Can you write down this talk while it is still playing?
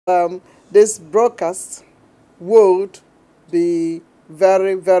This broadcast would be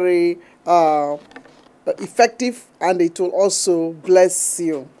very, very effective, and it will also bless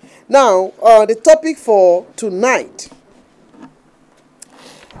you. Now, the topic for tonight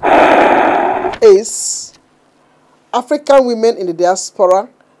is African women in the diaspora,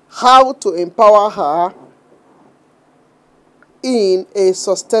 how to empower her in a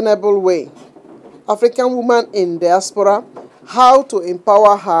sustainable way. African woman in diaspora, how to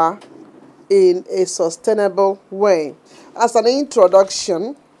empower her in a sustainable way. As an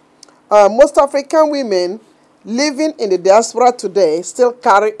introduction, most African women living in the diaspora today still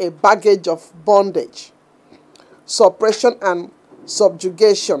carry a baggage of bondage, suppression, and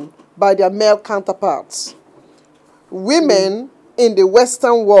subjugation by their male counterparts. Women in the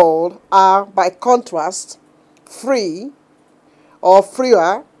Western world are, by contrast, free or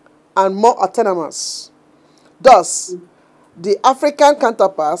freer and more autonomous. Thus, the African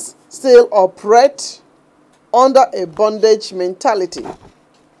counterparts still operate under a bondage mentality.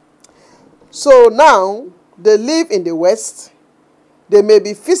 So now they live in the West. They may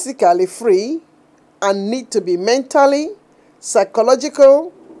be physically free and need to be mentally,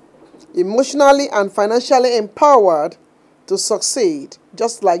 psychological, emotionally, and financially empowered to succeed,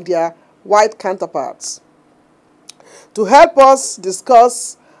 just like their white counterparts. To help us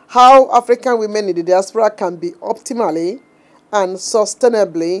discuss how African women in the diaspora can be optimally and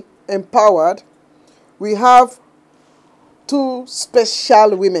sustainably empowered, we have two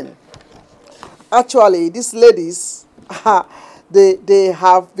special women. Actually, these ladies, they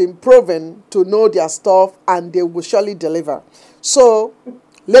have been proven to know their stuff, and they will surely deliver. So,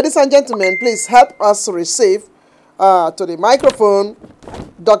 ladies and gentlemen, please help us receive to the microphone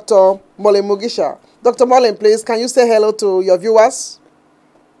Dr. Mole Mugisha. Dr. Mullen, please, can you say hello to your viewers?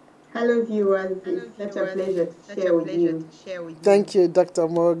 Hello, viewers. It's such a pleasure to share with you. Thank you, Dr.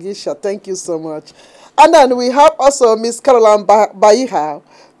 Mugisha. Thank you so much. And then we have also Miss Caroline Baiha.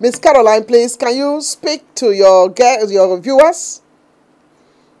 Miss Caroline, please, can you speak to your viewers?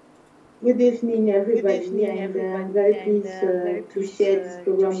 Good evening, everybody, and I'm very pleased to share this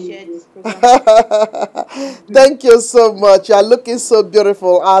program with you. Thank you so much. You are looking so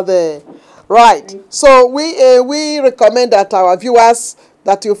beautiful, are they? Right. So we recommend that our viewers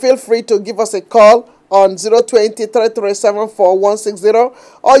that you feel free to give us a call on 020-3374-160,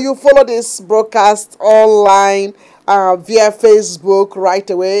 or you follow this broadcast online via Facebook right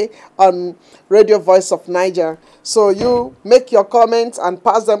away on Radio Voice of Niger. So you make your comments and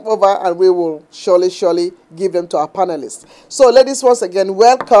pass them over, and we will surely give them to our panelists. So ladies, once again,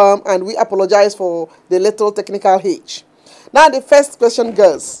 welcome, and we apologize for the little technical hitch. Now the first question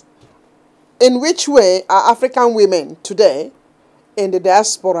goes, in which way are African women today in the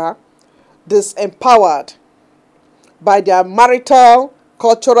diaspora disempowered by their marital,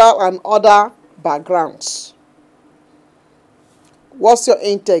 cultural, and other backgrounds? What's your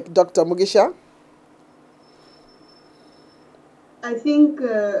intake, Dr. Mugisha? I think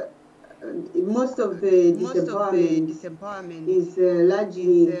most of the disempowerment is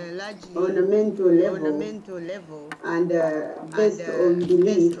largely on a mental level and based on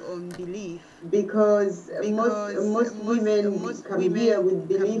belief. Because most women come here with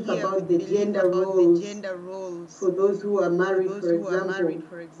belief about the gender roles for those who are married, for example,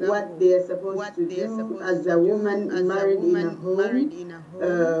 what they are supposed to do as a woman married in a home,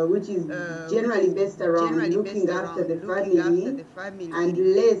 which is generally based around looking after the family and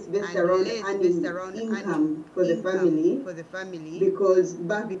less based around earning income for the family, because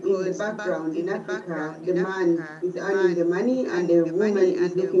back in the background in Africa, the man is earning the money and the woman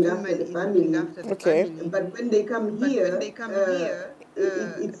is looking after the family. Okay. But when they come here,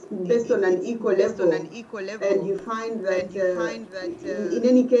 it's based on an equal level, and you find that in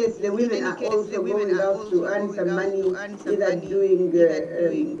any case the women are also going out to earn some money, either doing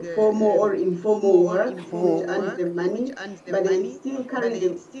formal or informal work, which earns them money, but they still carry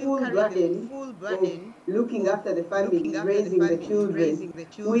the full burden of looking after the family, raising the children,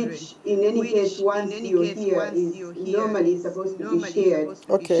 which in any case once you're here is normally supposed to be shared.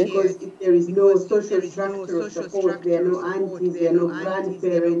 Okay. Because if there is no social structure of support, there are no aunties, there are no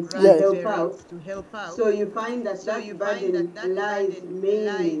grandparents to help out. So you find that burden lies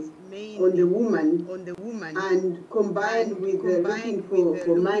mainly on the woman, and combined with looking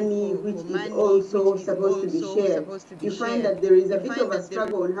for money, which is also supposed to be shared, you find that there is a bit of a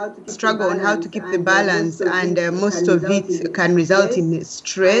struggle on how to keep the balance, and most of it can result in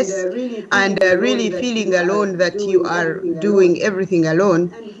stress and really feeling alone that you are doing everything alone.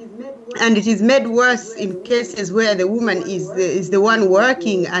 And it is made worse in cases where the woman is the one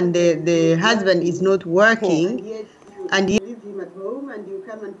working and the husband is not working, and leave him at home and you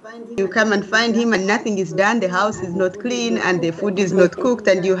come and You come and find him and nothing is done, the house is not clean and the food is not cooked,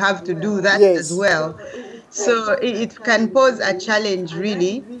 and you have to do that as well. So it can pose a challenge,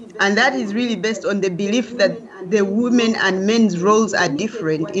 really, and that is really based on the belief that the women and men's roles are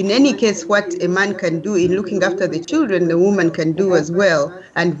different. In any case, what a man can do in looking after the children, the woman can do as well,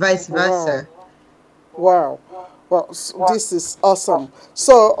 and vice versa. Wow. Well, this is awesome.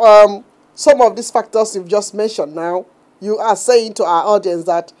 So some of these factors you've just mentioned now, you are saying to our audience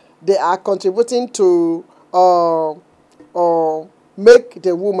that they are contributing to make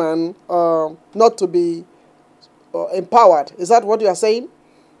the woman not to be empowered. Is that what you are saying?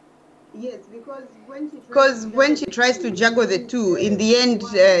 Yes, because when she tries to juggle the two, in the end,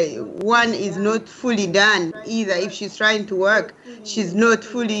 one is not fully done either. If she's trying to work, she's not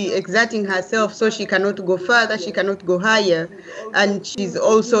fully exerting herself, so she cannot go further, she cannot go higher. And she's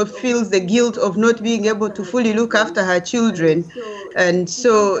also feels the guilt of not being able to fully look after her children. And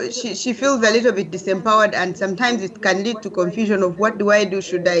so she feels a little bit disempowered, and sometimes it can lead to confusion of what do I do?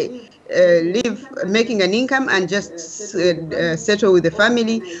 Should I live making an income and just settle with the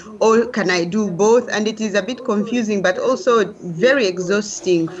family, or can I do both? And it is a bit confusing, but also very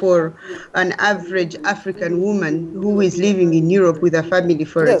exhausting for an average African woman who is living in Europe with a family,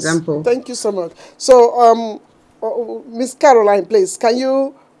 for example. Thank you so much. So Miss Caroline, please, can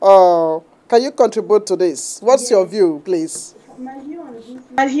you contribute to this? What's your view, please? My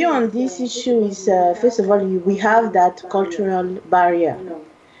view on this issue is, first of all, we have that cultural barrier.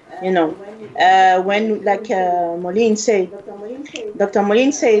 When, like Moline said, Dr.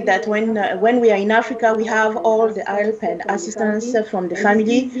 Moline said that when we are in Africa, we have all the help and assistance from the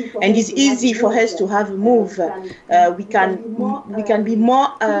family, and it's easy for us to have a move. We can be more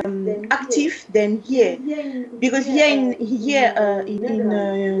active than here, because here in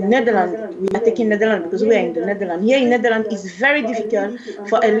Netherlands, we are taking Netherlands because we are in the Netherlands. Here in Netherlands, it's very difficult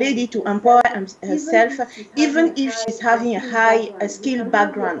for a lady to empower herself, even if she's having a high skill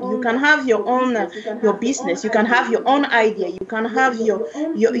background. You can have your own your business, you can have your own idea, you can have your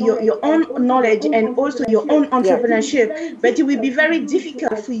own knowledge and also your own entrepreneurship, but it will be very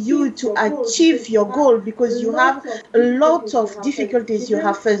difficult for you to achieve your goal because you have a lot of difficulties. You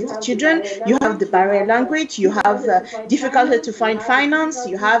have first the children, you have the barrier language, you have difficulty to find finance,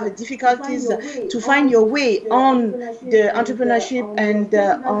 you have difficulties to find your way on the entrepreneurship and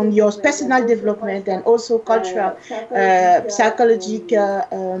on your personal development and also cultural,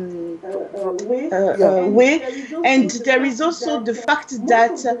 psychological way. And there is also the fact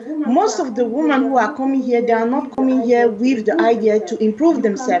that most of the women who are coming here, they are not coming here with the idea to improve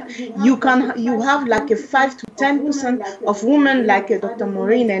themselves. You have like a 5 to 10% of women like Dr.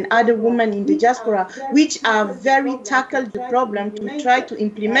 Maureen and other women in the diaspora, which are very tackled the problem to try to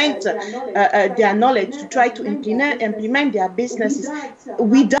implement their knowledge, to try to implement their businesses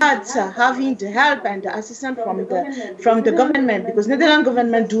without having the help and the assistance from the government, because Netherlands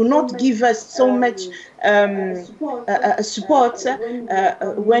government do not give us so much support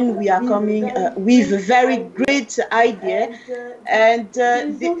when we are coming with a very great idea. And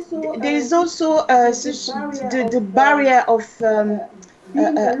there is also the barrier of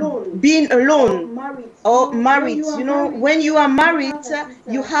being alone or married. When you are married,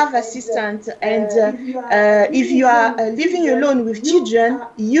 you have assistants, and if you are living alone with children,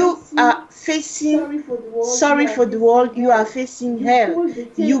 you are facing, sorry for the world, you are facing hell.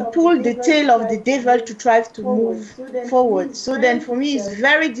 You pull the tail of the devil to try to move forward. So then for me, it's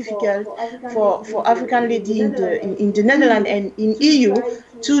very difficult for African ladies in the Netherlands and in EU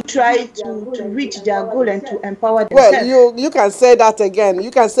to try to reach their goal and to empower themselves. Well, you can say that again. You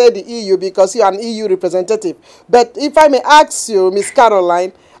can say the EU because you are an EU representative. But if I may ask you, Miss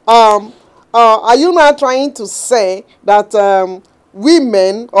Caroline, are you now trying to say that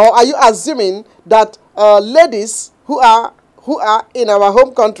women, or are you assuming that ladies who are in our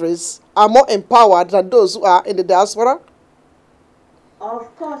home countries are more empowered than those who are in the diaspora?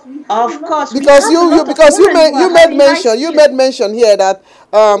 Of course. Because you made mention here that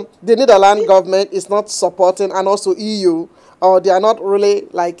the Netherlands government is not supporting, and also EU, or they are not really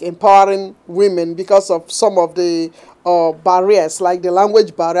like empowering women because of some of the barriers, like the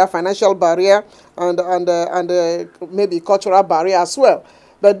language barrier, financial barrier, and maybe cultural barrier as well.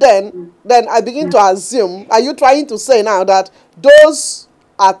 But then I begin to assume, are you trying to say now that those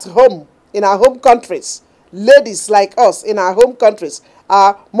at home in our home countries, ladies like us in our home countries,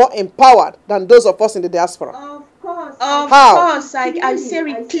 are more empowered than those of us in the diaspora? Of How? course, I say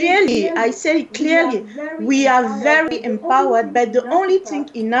it clearly. I say it clearly. We are very empowered, but the only thing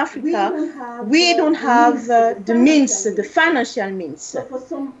in Africa, we don't have the means, the financial means.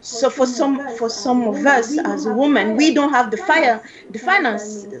 So for some of us as a woman, we don't have the financial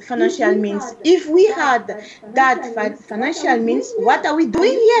means. If we had that financial means, what are we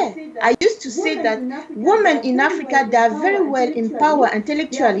doing here? I used to say that women in Africa, they are very well empowered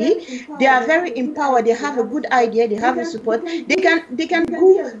intellectually. They are very empowered. They have a good idea. They have a support. They can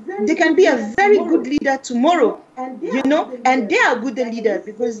be a very good leader tomorrow. You know, and they are good leaders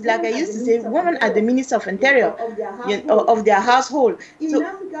because, like I used to say, women are the minister of interior, of their household. So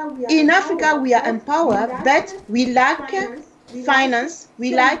in Africa, we are empowered, but we lack finance,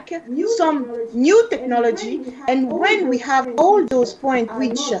 we lack some new technology, and when we have all those points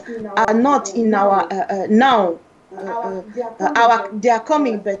which are not in our now, they are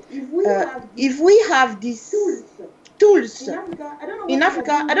coming, but if we have these tools in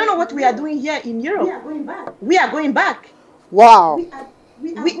Africa, I don't know what we are doing here in Europe. We are going back. Wow.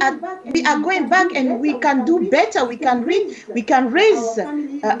 We are going back, and we can do better. We can raise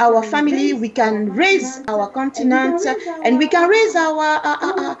our family, we can raise our continent, and we can raise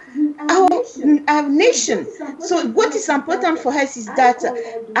our nation. So what is important for us is that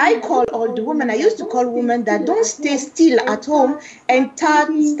I call all the women, I used to call women that don't stay still at home and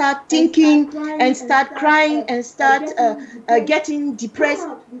start thinking and start crying and start getting depressed.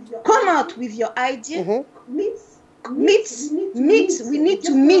 Come out with your idea. Meet. We need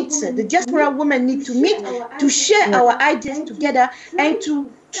to meet. The diaspora women need to meet, to share our ideas together, and to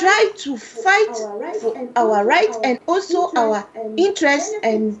try to fight for our rights and also our interests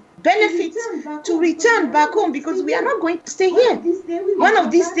and benefits to return back home, because we are not going to stay here. One of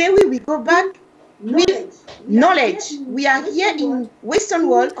these days we will go back with knowledge. We are here in Western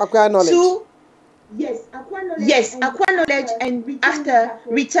world to acquire knowledge, and after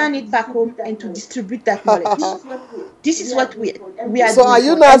return it back home and to distribute that knowledge. This is what we are so doing. Are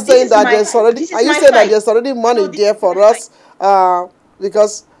you not saying that there's already? Are you saying that there's already money there for us?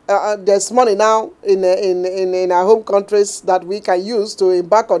 Because there's money now in our home countries that we can use to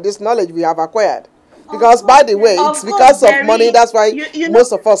embark on this knowledge we have acquired. Because, by the way, it's because of money, that's why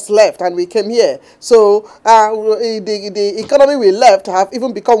most of us left and we came here. So the economy we left have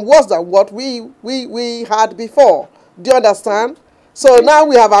even become worse than what we had before. Do you understand? So now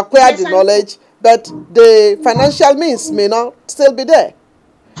we have acquired the knowledge, but the financial means may not still be there.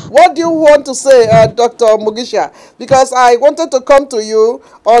 What do you want to say, Dr. Mugisha? Because I wanted to come to you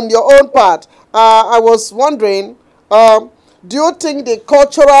on your own part. I was wondering, do you think the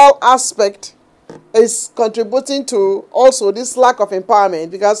cultural aspect is contributing to also this lack of empowerment?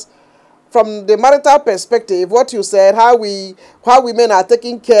 Because from the marital perspective, what you said, how women are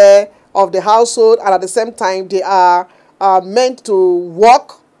taking care of the household, and at the same time they are meant to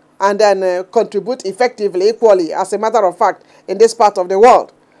work and then contribute effectively, equally, as a matter of fact, in this part of the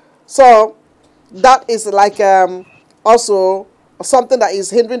world. So that is like also something that is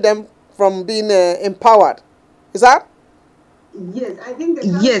hindering them from being empowered. Is that?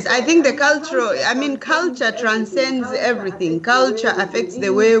 Yes, I think the culture transcends everything. Culture affects the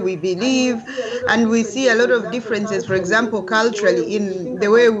way we believe, and we see a lot of differences, for example, culturally, in the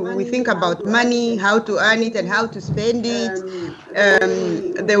way we think about money, how to earn it and how to spend it,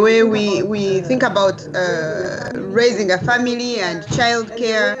 the way we think about raising a family and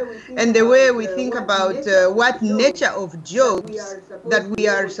childcare, and the way we think about what nature of jobs that we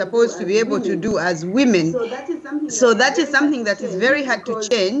are supposed to be able to do as women. So that is something that is very hard to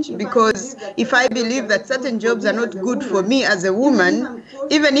change, because if I believe that certain jobs are not good for me as a woman,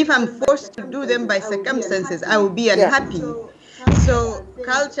 even if I'm forced to do them by circumstances, I will be unhappy. So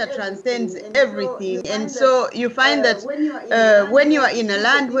culture transcends everything, and so you find that when you are in a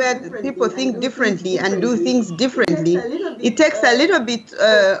land where people think differently and do things differently, it takes a little bit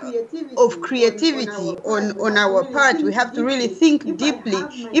of creativity on our part. We have to really think deeply.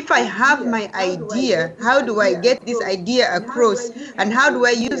 If I have my idea, how do I get this idea across, and how do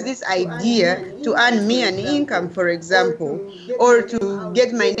I use this idea to earn me an income, for example, or to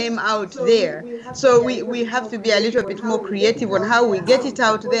get my name out there? So we have to be a little bit more creative on how we get it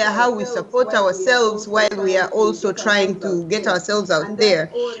out there, how we support ourselves while we are also trying to get ourselves out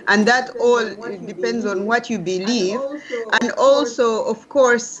there. And that all depends on what you believe, and also, of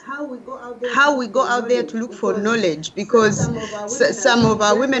course, how we go out there to look for knowledge, because some of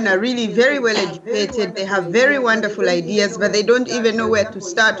our women are really very well educated. They have very wonderful ideas, but they don't even know where to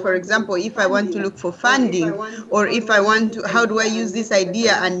start. For example, if I want to look for funding, or if I want to, how do I use this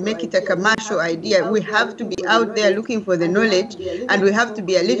idea and make it a commercial idea? We have to be out there looking for the knowledge, and we have to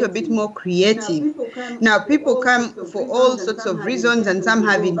be a little bit more creative. Now, people come for all sorts of reasons, and some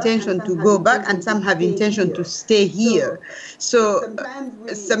have intention to go back, and some have intention to stay here. So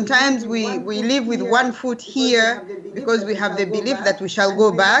sometimes we live with one foot here because we have the belief that we shall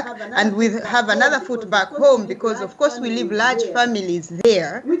go back, and we have another foot back home because, of course, we live large families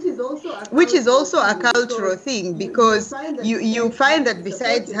there, which is also a cultural thing, because you find that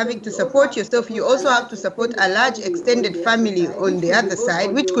besides having to support yourself, you also have to support a large extended family on the other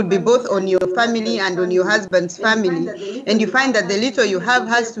side, which could be both on your family and on your husband's family. And you find that the little you have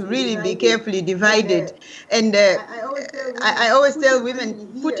has to really be carefully divided. And I always tell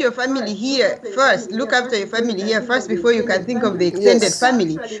women, put your family here first, look after your family here first before you can think of the extended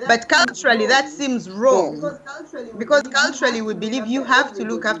family. But culturally, that seems wrong, because culturally we believe you have to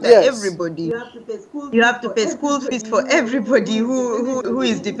look after everybody. You have to pay school fees for everybody who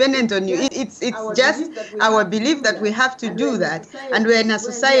is dependent on you. It's just our belief that we have to do that. And we're in a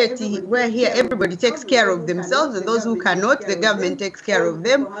society where here everybody takes care of themselves, and those who cannot, the government takes care of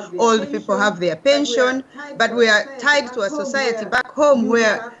them. Old people have their pension, but we are tied to a society back home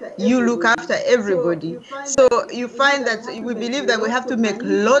where you look after everybody. So you find that we believe that we have to make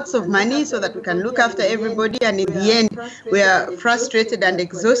lots of money so that we can look after everybody, and in the end we are frustrated and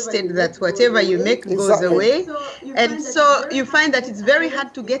exhausted that whatever you make goes away. And so you find that it's very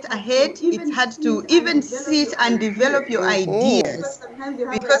hard to get ahead. It's hard to even sit and develop your ideas,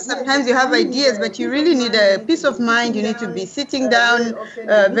 because sometimes you have ideas, but you really need a peace of mind. You need to be sitting down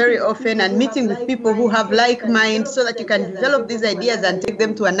very often and meeting with people who have like minds, so that you can develop these ideas and take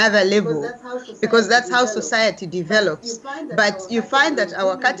them to another level, because that's how society develops. But you find that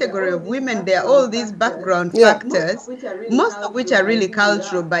our category of women, there are all these background factors, most of which are really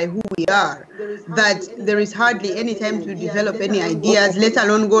cultural by who we are, that there is hardly any time to develop any ideas, let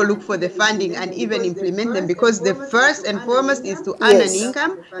alone go look for the funding and even implement them, because the first and foremost is to earn an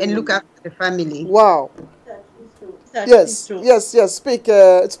income and look after the family. Wow. Yes. Speak,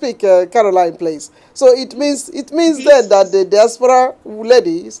 Caroline, please. So it means then that the diaspora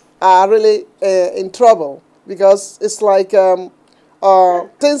ladies are really in trouble, because it's like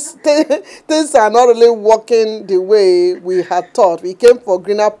things are not really working the way we had thought. We came for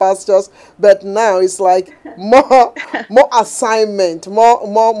greener pastures, but now it's like more assignment,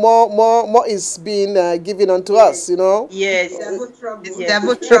 more is being given unto us. You know. Yes. It's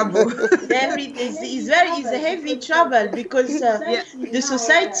double trouble. It's a heavy trouble, because the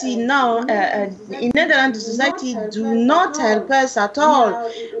society now in Netherlands, the society do not help us at all.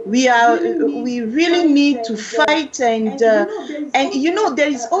 We really need to fight, and you know, there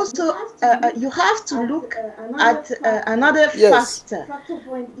is also you have to look at another factor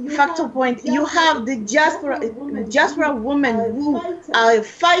point. You have the diaspora women who are a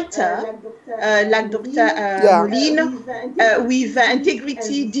fighter, like Dr. Moline, with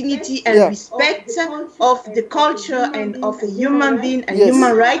integrity, dignity, and respect of the culture and of a human being and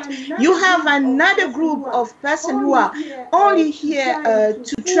human right. You have another group of persons who are only here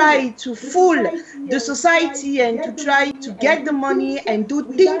to try to fool the society and to try to get the money and do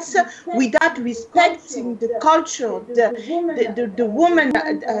things without respecting the culture, the woman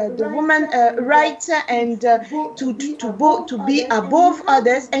rights, and to be above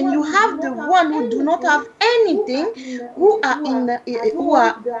others. And you have the one who do not have anything, who are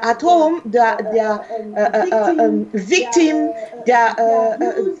at home, they are victim, they are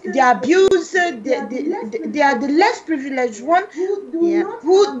abused, they are the less privileged one,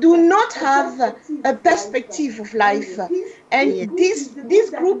 who do not have a perspective of life. And this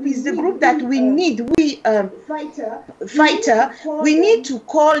group is the group that we need. We need to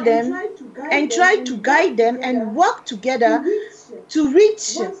call them and try to guide them and work together to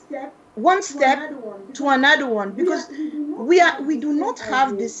reach one step to another one, because we do not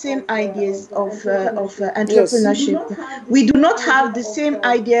have the same ideas of entrepreneurship. We do not have the same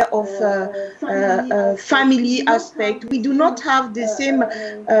idea of family aspect. We do not have the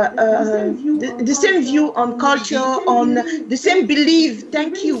same view on culture, on the same belief.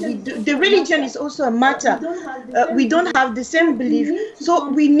 Thank you. The religion is also a matter. We don't have the same belief. So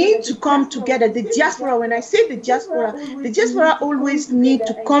we need to come together. The diaspora, when I say the diaspora always need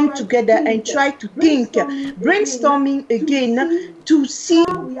to come together and try to think, brainstorming again, to see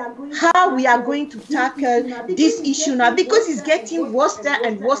how we are going to tackle this issue now, because it's getting worse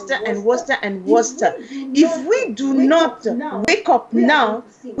and worse and worse and worse. If we do not wake up now,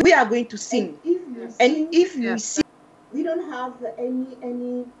 we are going to sink. And if you see, we don't have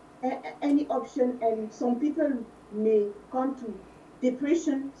any option, and some people may come to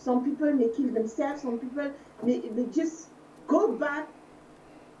depression, some people may kill themselves, some people may just go back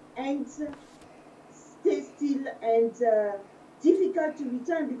and stay still and difficult to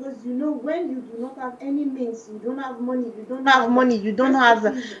return, because you know, when you do not have any means, you don't have money, you don't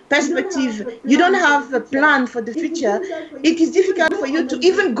have perspective, you don't have a plan for the future, it is difficult for you to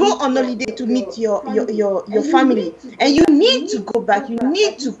even go on holiday to meet your family, and you need to go back. You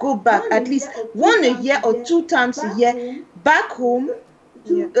need to go back at least 1 a year or 2 times a year back home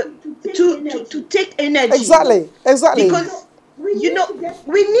to take energy. Exactly. Because you know,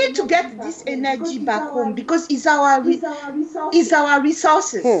 we need to get this energy back home, because it's our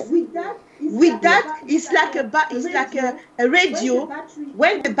resources. With that, it's like a radio.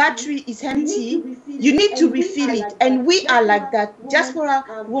 When the battery is empty, you need to refill it, and we are like that. Diaspora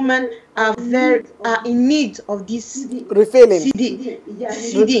women are in need of this refilling. Refilling.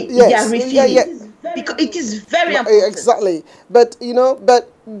 Because it is very important. Exactly. But you know,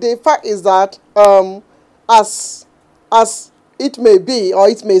 the fact is that as it may be, or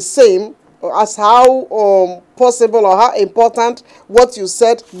it may seem, as how possible or how important what you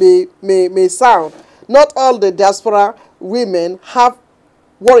said may sound, not all the diaspora women have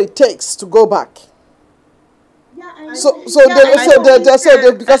what it takes to go back. Because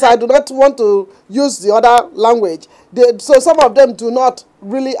I do not want to use the other language, so some of them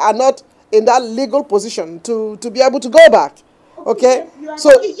are not in that legal position to be able to go back. Okay, so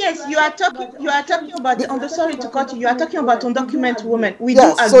yes, you are talking about the you are talking about undocumented women. We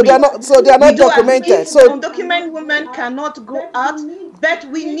yes, do agree. so they are not documented. So undocumented women cannot go out, but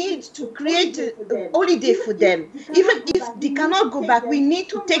we need to create a holiday for them. Even if they cannot go back, we need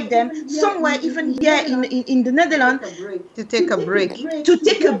to take them somewhere, even here in the Netherlands, to take a break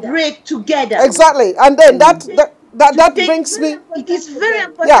together. Exactly, and then that brings me. It is very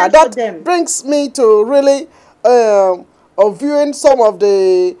important. Yeah, that for them. brings me to really of viewing some of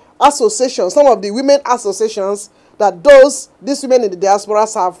the associations, some of the women associations that these women in the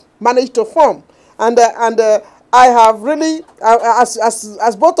diasporas have managed to form, and I have really,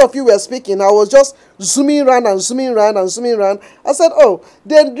 as both of you were speaking, I was just zooming around. I said, oh,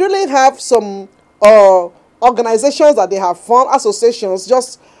 they really have some organizations that they have formed, associations,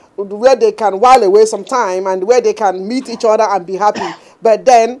 just where they can while away some time and where they can meet each other and be happy. But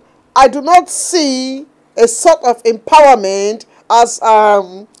then I do not see a sort of empowerment as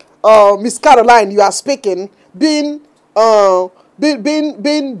Miss Caroline, you are speaking, being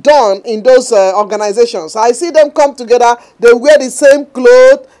done in those organizations. I see them come together, they wear the same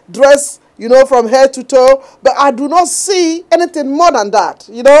clothes, dress, you know, from head to toe, but I do not see anything more than that.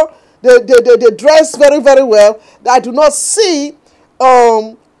 You know, they dress very, very well. I do not see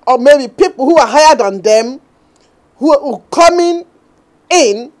or maybe people who are higher than them who are coming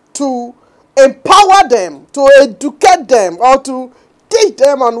in to empower them, to educate them, or to teach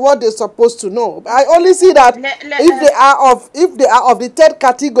them on what they're supposed to know. I only see that if they are of the third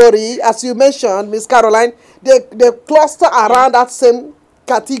category, as you mentioned, Miss Caroline, they cluster around that same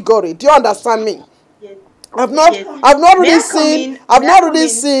category. Do you understand me? Yes. I've not really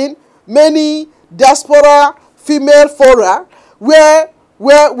seen many diaspora female fora where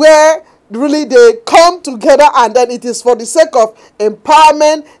really they come together, and then it is for the sake of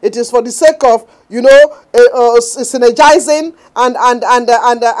empowerment, it is for the sake of, you know, synergizing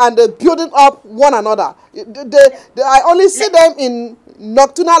and building up one another. I only see them in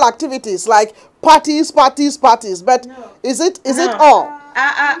nocturnal activities like parties, but no. Is it all?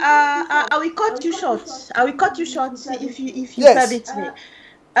 I will cut you short. If you yes. permit me.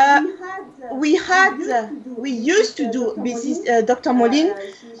 We used to do. Mrs. Dr. Molin,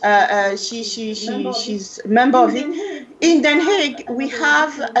 she's a member of it. In Den Haag, we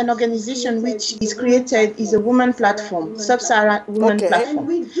have an organization which is created, is a women platform, Sub-Saharan women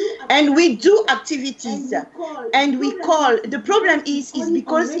platform, and we do activities. And we call. The problem is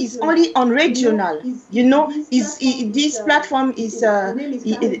because it's only on regional. You know, this platform is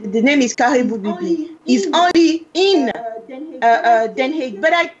the name is Caribou Bibi. It's only in Den Haag,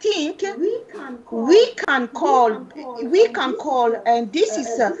 but I think we can call, and this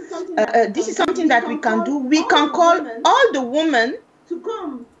is something that we can do. We can call all the women to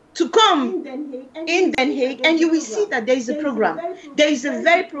come in Den Haag, and you will see that there is a program. There is a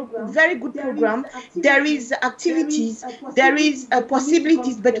very good program. There is activities, there is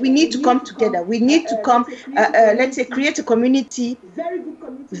possibilities, but we need to come together. We need to come, let's say, create a community,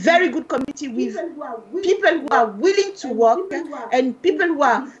 very good community with people who are willing to work and people who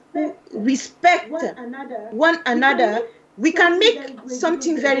respect one another. we can make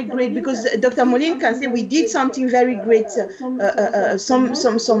something very great, because Dr. Moline can say we did something very great some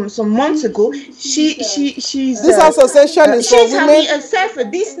months ago. She's this association is for she's women. having herself a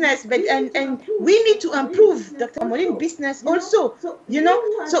business, but and we need to improve Dr. Moline business also. You know,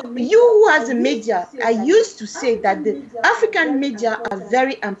 so you who has a media, I used to say that the African media are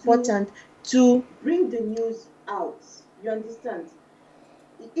very important to bring the news out. You understand?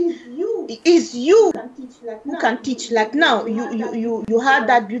 It is you who can teach like now. You had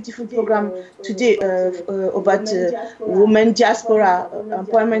that beautiful program today about women diaspora,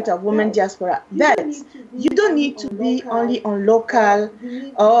 employment of women diaspora. But you don't need to be only on local,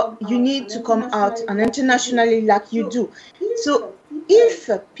 or you need to come out and internationally like you do. So if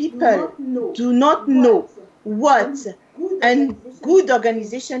people do not know what and good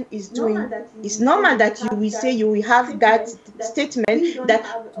organization is doing, it's normal that you will say, you will have that statement that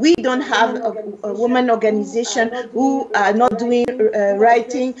we don't have a woman organization who are not doing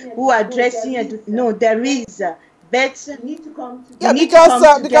writing, who are dressing. No, there is. But you need to come together. Yeah,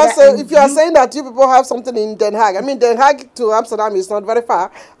 because if you are saying that you people have something in Den Haag, I mean, Den Haag to Amsterdam is not very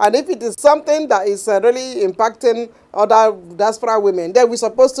far, and if it is something that is really impacting other diaspora women, then we're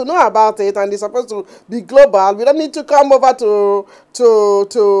supposed to know about it, and it's supposed to be global. We don't need to come over to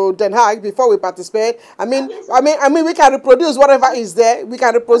Den Haag before we participate. I mean, we can reproduce whatever is there. We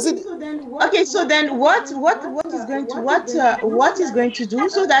can reproduce. Okay, so then what is going to do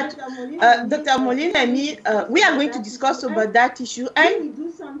so that Dr. Moline and me, we are going to discuss about that issue, and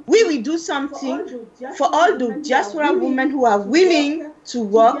we will do something for all the diaspora women who are willing to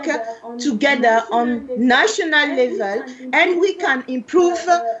work together on national level, and we can improve.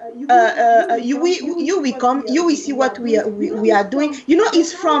 You will see what we are doing. You know,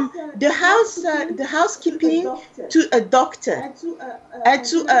 it's from the housekeeping to a doctor,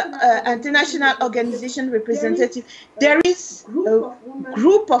 to international organization representative. There is a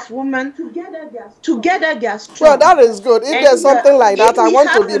group of women together. They are strong. Well, that is good. If there's something like that, I want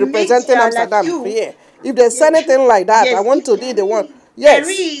to be representing Amsterdam here. If there's anything like that, I want to be the one. Yes.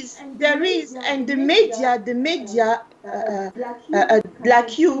 There is, and the media,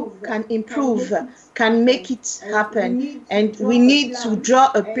 like you, can improve, can make it happen, and we need to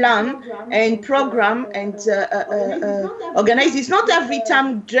draw a plan and program and organize. It's not every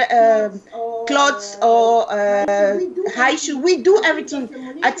time clothes or high shoe. We do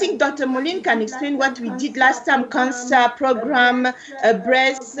everything. I think Dr. Moline can explain what we did last time: cancer program,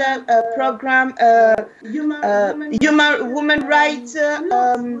 breast program, human women rights.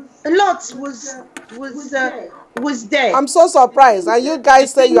 A lot was there. I'm so surprised, and you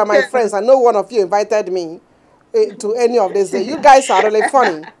guys say you are my friends. I know one of you invited me to any of this day. You guys are really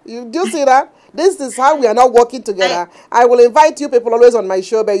funny. Do you see that? This is how we are not working together. I will invite you people always on my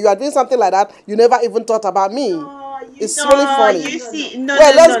show, but you are doing something like that. You never even thought about me. It's really funny. You see,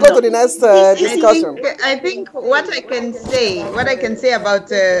 let's go to the next discussion. I think what I can say about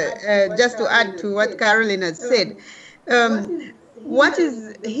just to add to what Caroline has said. What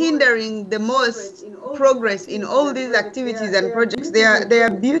is hindering the most progress in all these activities and projects? There are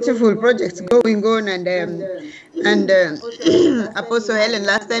beautiful projects going on, and Apostle Helen,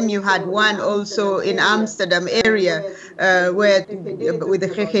 last time you had one also in Amsterdam area where with the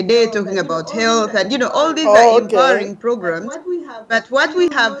GGD talking about health, and all these are empowering programs. But what we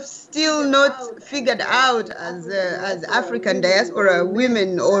have still not figured out as African diaspora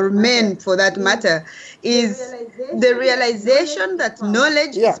women or men, for that matter, is the realization that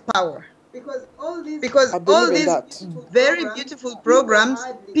knowledge is power. Because all these very beautiful programs,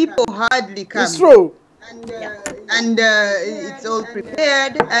 people hardly come. It's true. And it's all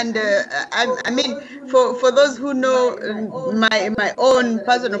prepared, and I mean, for those who know my own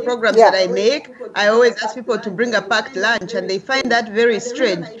personal programs that I make, I always ask people to bring a packed lunch, and they find that very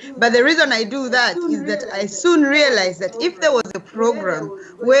strange. But the reason I do that is that I soon realized that if there was a program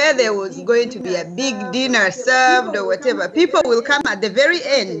where there was going to be a big dinner served or whatever, people will come at the very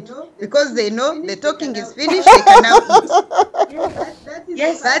end because they know the talking is finished, they can now eat.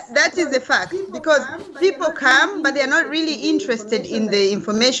 Yes, that is a fact, because people come, but they are not really interested in the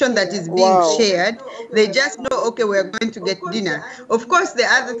information that is being shared. They just know, okay, we are going to get dinner. Of course, the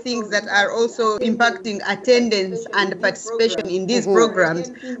other things that are also impacting attendance and participation in these programs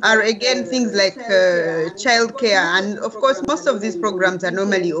are, again, things like childcare. And of course, most of these programs are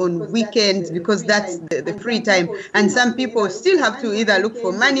normally on weekends because that's the free time. And some people still have to either look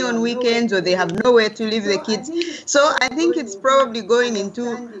for money on weekends or they have nowhere to leave the kids. So I think it's probably going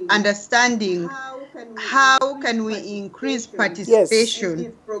into understanding how can we increase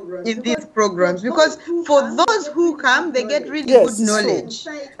participation in these programs? Because for those who come, they get really good knowledge.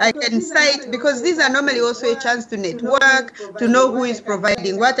 I can cite, because these are normally also a chance to network, to know who is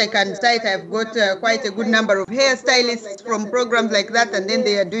providing what. I can cite, I've got quite a good number of hairstylists from programs like that, and then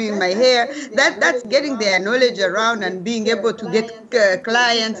they are doing my hair. That's getting their knowledge around and being able to get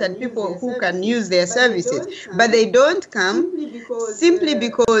clients and people who can use their services. But they don't come simply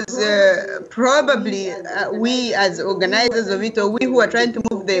because probably we as organizers of it, or we who are trying to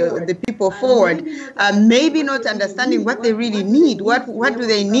move the people forward, maybe not understanding what they really need. What do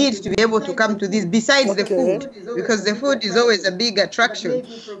they need to be able to come to this besides the food? Because the food is always a big attraction.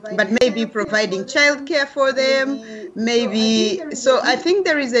 But maybe providing childcare for them, maybe. So I think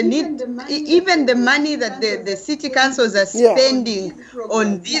there is a need, even the money that the city councils are spending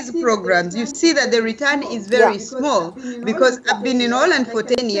on these programs, you see that the return is very small, because I've been in Holland for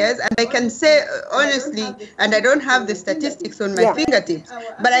 10 years, and I can say honestly, and I don't have the statistics on my fingertips,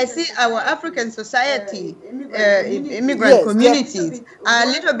 but I see our African society, immigrant communities, are a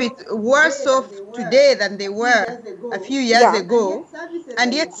little bit worse off today than they were a few years ago,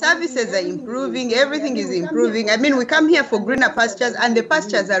 and yet services are improving, everything is improving. I mean, we come here for greener pastures, and the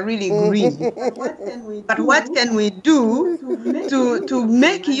pastures are really green. But what can we do to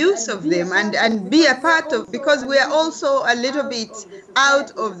make use of them and be a part of, because we are also a little bit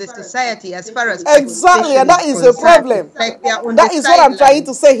out of the society as far as exactly, and that is a problem. Like that is what I'm trying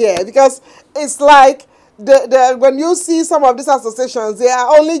to say here, because it's like when you see some of these associations, they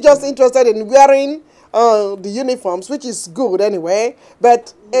are only just interested in wearing the uniforms, which is good anyway,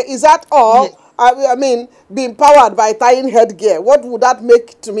 but is that all? Yes. I mean, being powered by tying headgear, what would that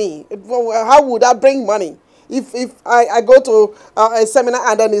make to me? How would that bring money? If I go to a seminar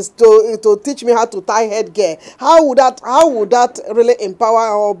and then it's to teach me how to tie headgear, how would that really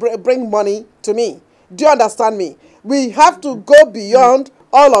empower or bring money to me? Do you understand me? We have to go beyond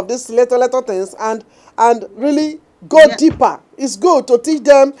all of these little things and really go deeper. It's good to teach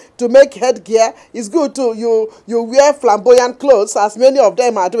them to make headgear. It's good to you wear flamboyant clothes, as many of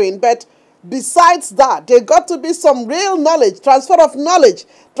them are doing, but besides that, there got to be some real knowledge, transfer of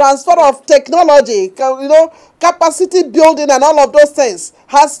technology, capacity building and all of those things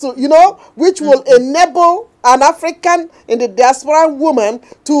has to, which will enable an African in the diaspora woman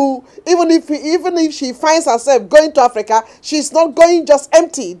to, even if she finds herself going to Africa, she's not going just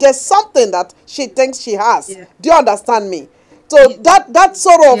empty. There's something that she thinks she has. Yeah. Do you understand me? So that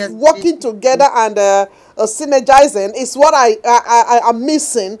sort of working together and synergizing is what I am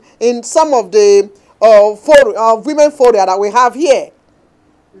missing in some of the women fora that we have here.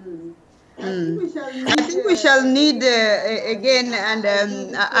 I think we shall need again, and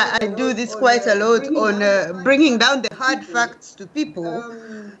I do this quite a lot on bringing down the hard facts to people.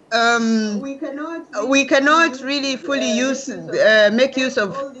 We cannot really fully make use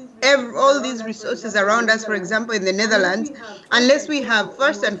of all these resources around us, for example, in the Netherlands, unless we have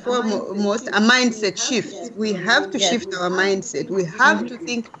first and foremost a mindset shift. We have to shift our mindset. We have to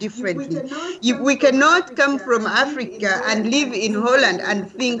think differently. We cannot come from Africa and live in Holland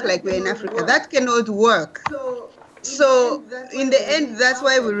and think like we're in Africa. That cannot work. So in the end, that's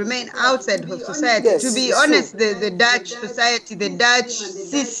why we remain outside of society. Yes. To be honest, the Dutch society, the Dutch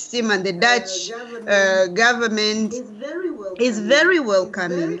system and the Dutch government is very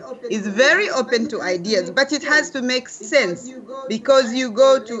welcoming, is very open to ideas, but it has to make sense, because you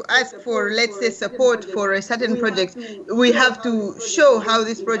go to ask for, let's say, support for a certain project. We have to show how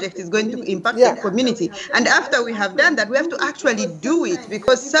this project is going to impact the community. And after we have done that, we have to actually do it,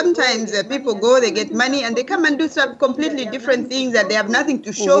 because sometimes people go, they get money, and they come and do some completely different things that they have nothing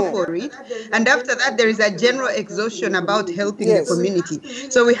to show for it. And after that, there is a general exhaustion about helping the community.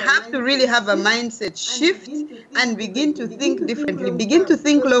 So we have to really have a mindset shift and begin to think differently, begin to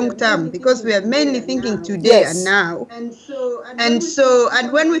think long term, because we are mainly thinking today and now. And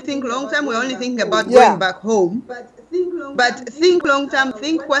when we think long term, we're only thinking about going back home. But think long term,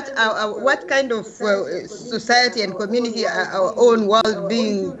 think what kind of society and community our own world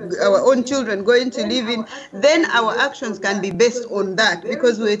being, our own children going to live in. Then our actions can be based on that,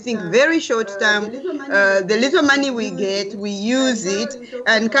 because we think very short term. The little money we get, we use it.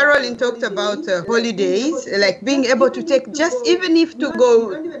 And Caroline talked about holidays, like being able to take, just even if to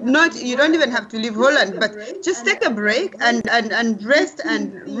go, you don't even have to leave Holland, but just take a break and rest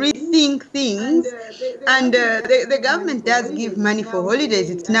and rethink things. And the government does give money for holidays.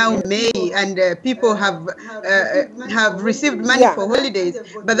 It's now May, and people have received money for holidays.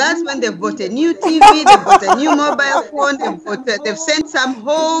 But that's when they've bought a new TV, they've bought a new mobile phone, they've sent some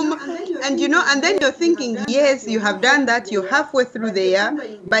home, and and then you're thinking, yes, you have done that. You're halfway through the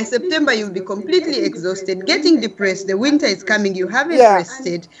year. By September, you'll be completely exhausted, getting depressed. The winter is coming. You haven't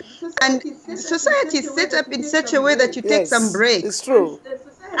rested, and society is set up in such a way that you take some breaks. It's true.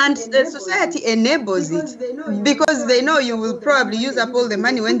 And the society enables it because they know you will probably use up all the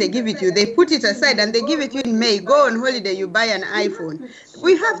money when they give it to you. They put it aside and they give it to you in May. Go on holiday, you buy an iPhone.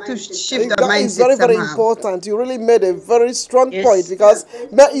 We have to shift our mindset. It's very, very important. You really made a very strong point, because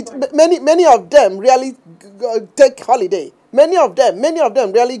many of them really take holiday. Many of them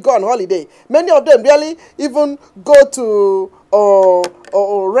really go on holiday. Many of them really even go to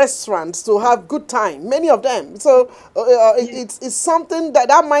restaurants to have good time. Many of them. So it's something that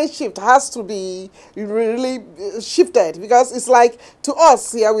mind shift has to be really shifted, because it's like, to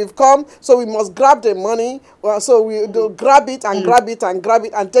us here, we've come, so we must grab the money. So we do grab it and grab it and grab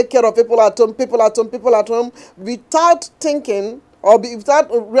it and take care of people at home, without thinking or without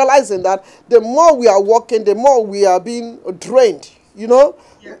realizing that the more we are working, the more we are being drained.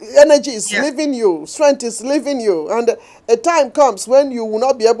 Energy is leaving you, strength is leaving you, and a time comes when you will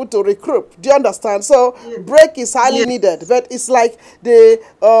not be able to recoup. Do you understand? So break is highly needed, but it's like the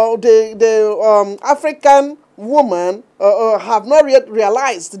African woman have not yet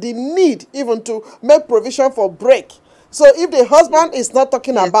realized the need even to make provision for break. So if the husband is not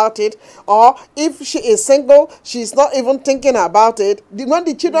talking about it, or if she is single, she's not even thinking about it, when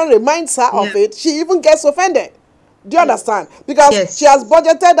the children reminds her of it, she even gets offended. Do you understand? Because she has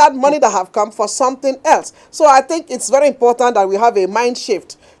budgeted that money that have come for something else. So I think it's very important that we have a mind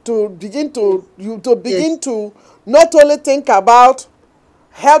shift to begin to not only think about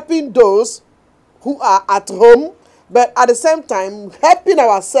helping those who are at home, but at the same time helping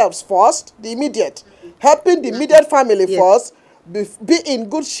ourselves first, helping the immediate family first, be in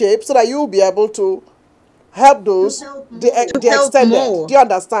good shape, so that you will be able to help those the extended. Do you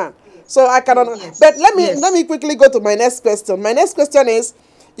understand? So I cannot. But let me quickly go to my next question. My next question is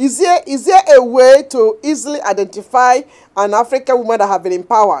there a way to easily identify an African woman that have been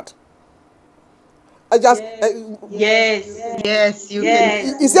empowered? Yes, you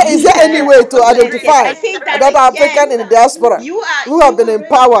can. Is there any way to identify that African in the diaspora who have been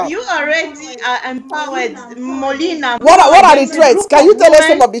empowered? You already are empowered, Molina. What are the traits? Can you tell us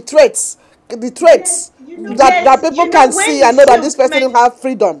some of the traits? The traits that people can see and know that this person have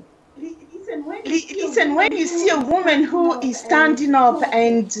freedom. Listen, when you see a woman who is standing up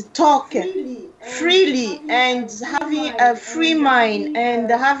and talking freely and having a free mind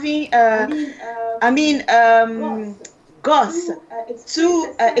and having guts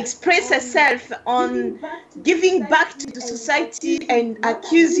to express herself on giving back to the society and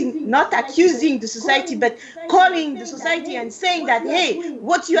not accusing the society, but calling the society and saying that, hey,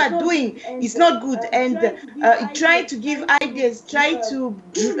 what you are doing is not good, and try to give ideas, try to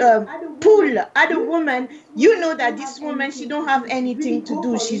pull other women. You know that this woman, she don't have anything to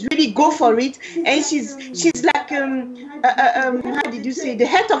do. She's really go for it, and she's like how did you say, the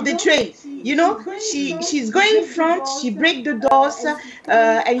head of the train. She's going front, she break the doors,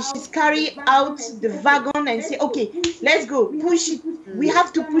 and she's carry out the wagon and say, okay, let's go, push it. We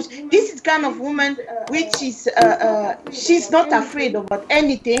have to push. This is kind of woman which is she's not afraid about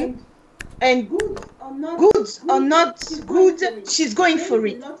anything, and good or not good, she's going for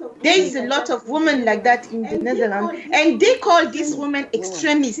it. There is a lot of women like that in the Netherlands, and they call this woman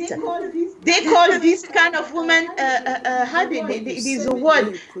extremist. They call this kind of woman it is a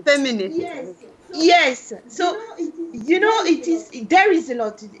word, feminist. Yes. So there is a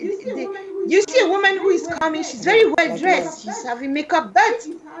lot. You see a woman who is coming, she's very well dressed, she's having makeup, but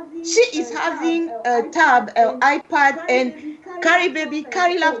she is having a tab, an iPad, and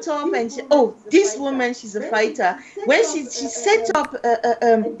carry laptop, and this woman, she's a fighter. When she set up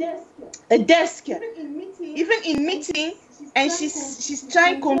a desk, even in meeting, and she's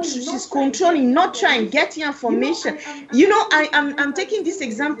controlling, not trying, getting information. I'm taking this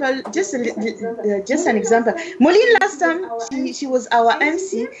example, just an example. Moline last time she was our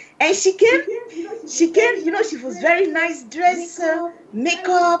MC, and she came, she was very nice dress,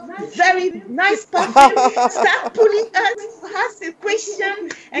 makeup, very nice perfume, start pulling us, ask a question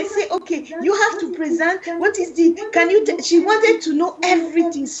and say, okay, you have to present, what is she wanted to know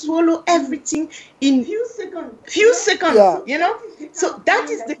everything, swallow everything in few seconds, So that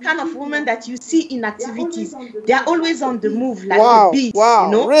is the kind of woman that you see in activities. They are always on the move, like a beast,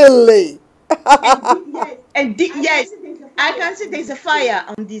 Wow, really? Yes. I can see there's a fire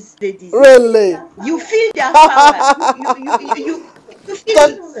on these ladies. Really? You feel their power. You feel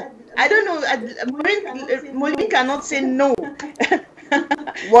it. I don't know. Maureen cannot say no.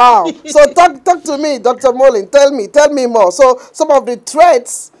 Wow. So talk to me, Dr. Molin. Tell me more. So some of the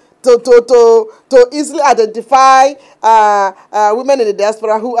traits to easily identify women in the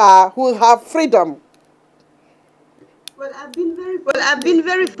diaspora who have freedom. Well, I've been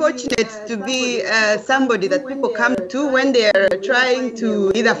very fortunate to be somebody that people come to when they are trying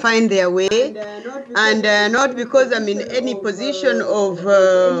to either find their way, and not because I'm in any position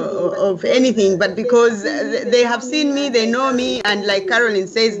of anything, but because they have seen me, they know me, and like Caroline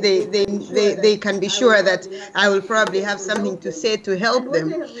says, they can be sure that I will probably have something to say to help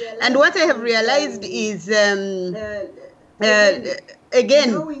them. And what I have realized is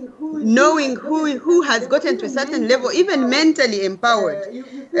again, knowing who has gotten to a certain level, even mentally empowered,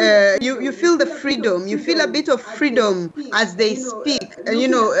 you feel the freedom. You feel a bit of freedom as they speak,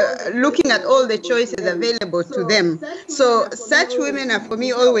 looking at all the choices available to them. So such women are for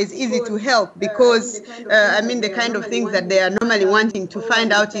me always easy to help, because the kind of things that they are normally wanting to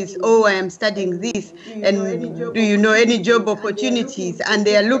find out is, oh, I am studying this, and do you know any job opportunities? And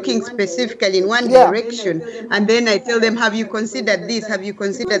they are looking specifically in one direction, and then I tell them, have you considered this? Have you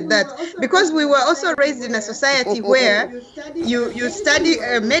considered that? Because we were also raised in a society where you study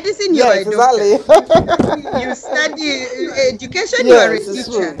medicine, you are a doctor. You study education, you are a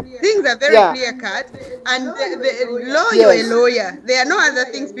teacher. Things are very clear cut. And law, you're a lawyer. There are no other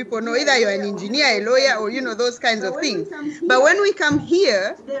things people know. Either you're an engineer, a lawyer, or those kinds of things. But when we come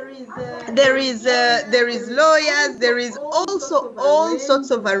here, there is lawyers. There is also all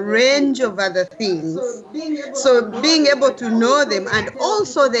sorts of a range of other things. So being able to know them, and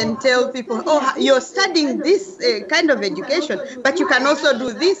also then tell people, oh, you're studying this kind of education, but you can also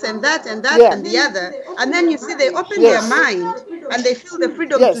do this and that and that and the other. And then you see they open their mind and they feel the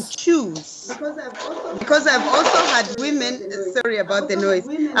freedom to choose. Because I've also had women, sorry about the noise,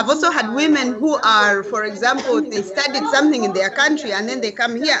 I've also had women who are, for example, they studied something in their country and then they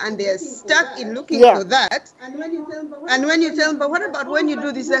come here and they're stuck in looking for that. And when you tell them, but what about when you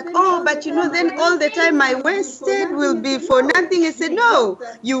do this? Like, oh, but then all the time I wasted will be for nothing. I said, no,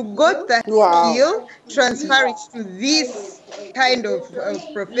 you got that skill, transfer it to this kind of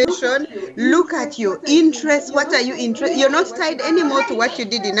profession. Look at your interests. What are you interested? You're not tied anymore to what you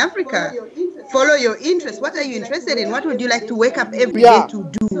did in Africa. Follow your interests. What are you interested in? What would you like to wake up every day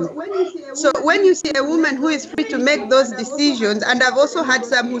to do? So when you see a woman who is free to make those decisions, and I've also had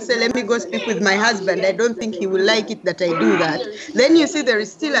some who say, let me go speak with my husband, I don't think he will like it that I do that. Then you see there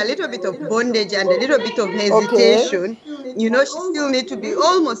is still a little bit of bondage and a little bit of hesitation. She still needs to be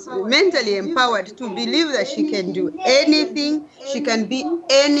almost mentally empowered to believe that she can do anything, she can be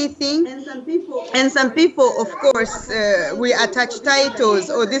anything. And some people, of course, we attach titles,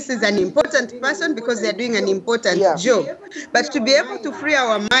 or this is an important person because they're doing an important job. But to be able to free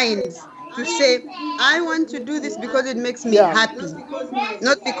our minds to say, I want to do this because it makes me happy,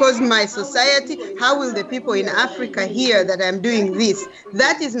 not because my society, how will the people in Africa hear that I'm doing this?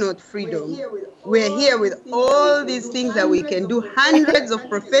 That is not freedom. We're here with all these things that we can do, hundreds of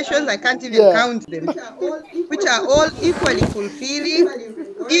professions, I can't even count them, which are all equally fulfilling,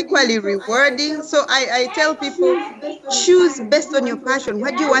 equally rewarding. So I tell people, choose based on your passion.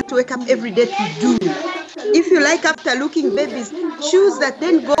 What do you want to wake up every day to do? If you like after looking babies, choose that,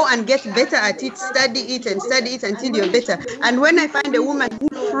 then go and get better at it, study it until you're better. And when I find a woman who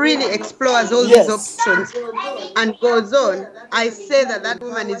freely explores all these options and goes on, I say that that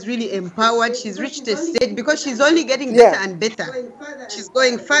woman is really empowered. She's reached a stage because she's only getting better and better. She's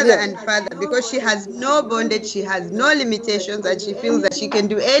going further and further because she has no bondage, she has no limitations, and she feels that she can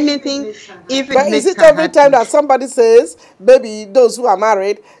do anything if it makes her happy. But is it every time that somebody says, maybe those who are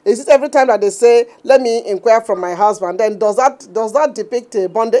married, is it every time that they say, let me inquire from my husband, then does that depict a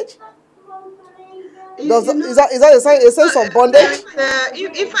bondage? Is that a sense of bondage?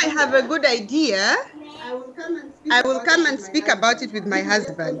 If I have a good idea, I will come and speak about it with my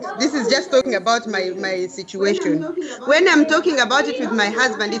husband. This is just talking about my situation. When I'm talking about it with my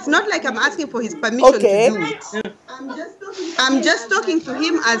husband, it's not like I'm asking for his permission to do it. I'm just talking to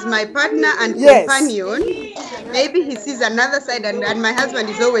him as my partner and companion. Maybe he sees another side, and my husband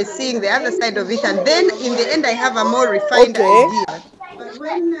is always seeing the other side of it. And then in the end, I have a more refined idea.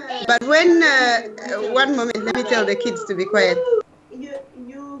 But when, one moment, let me tell the kids to be quiet.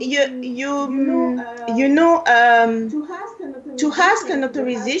 To ask an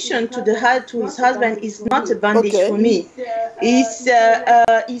authorization to his husband is not a bondage for me. It's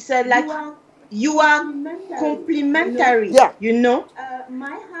like you are complementary.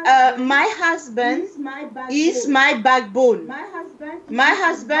 My husband is my backbone. My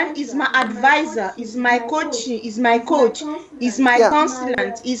husband is my advisor, is my coach, is my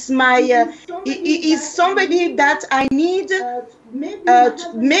consultant, is my is somebody that I need.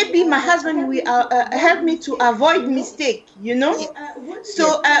 Maybe my husband will help me to avoid mistake, you know.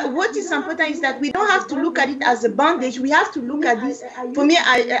 So what is important is that we don't have to look at it as a bondage. We have to look at this. For me,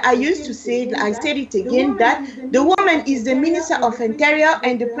 I used to say, I said it again, that the woman is the Minister of Interior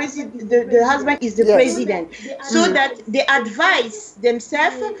and the husband is the president. So that they advise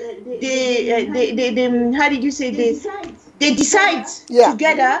themselves, they how did you say, they decide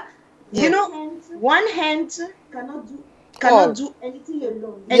together. You know, one hand cannot do anything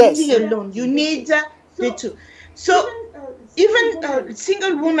alone. You need the two. So even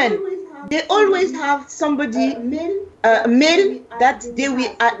single women, they always have somebody, male that they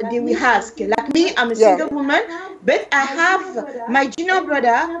will ask. Like me, I'm a single woman, but I have my junior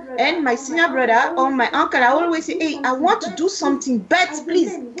brother and my senior brother or my uncle. I always say, hey, I want to do something, but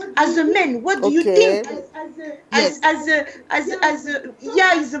please, as a man, what do you think?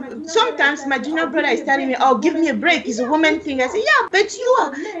 Sometimes my junior brother is telling me, oh, give me a break, it's a woman thing. I say, yeah, but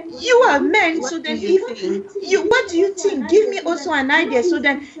you are a man, so then if you, what do you think? Give me also an idea. So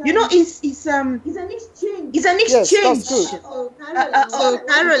then, you know, it's an exchange. Yes, so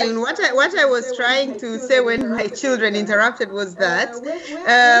Caroline, what I was trying to say when my children interrupted was that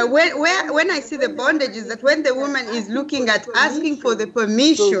when I see the bondage is that when the woman is looking at asking for the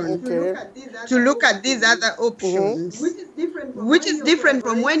permission to look at these other options, which is different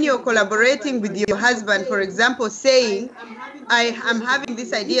from when you're collaborating with your husband, for example, saying, I am having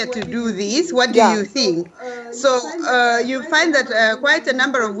this idea to do this, what do you think? So you find that quite a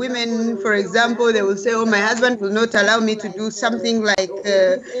number of women, for example, they will say, oh, my husband will not allow me to do something like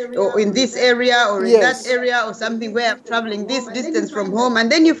or in this area or in that area or something where I'm traveling this distance from home.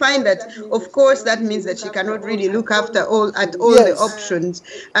 And then you find that, of course, that means that she cannot really look after all the options,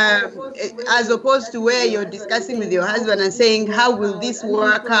 as opposed to where you're discussing with your husband and saying, how will this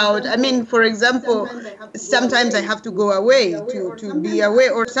work out? I mean, for example, sometimes I have to go away to be away,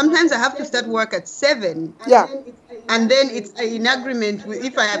 or sometimes I have to start work at 7. And then it's in agreement with,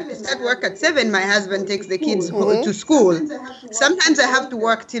 if I have to start work at 7, my husband takes the kids to school. Sometimes I have to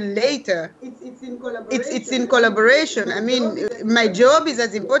work till later. It's in collaboration. I mean, my job is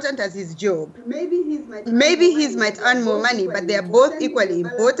as important as his job. Maybe he might earn more money, but they are both equally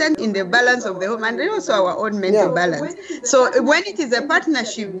important in the balance of the home and also our own mental balance. So when it is a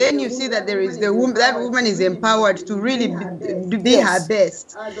partnership, then you see that there is that woman is empowered to really be her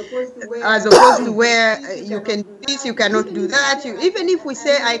best, as opposed to where you can do this, you cannot do that. Even if we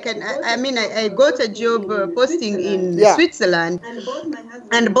say I got a job posting in Switzerland,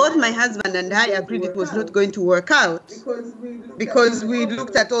 and both my husband and I agreed it was not going to work out because we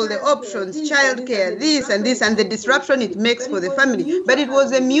looked at all the options, childcare, this and this, and the disruption it makes for the family. But it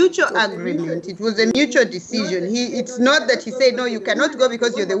was a mutual agreement. It was a mutual decision. It's not that he said, no, you cannot go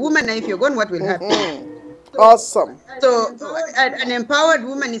because you're the woman, and if you're gone, what will happen? Awesome. So an empowered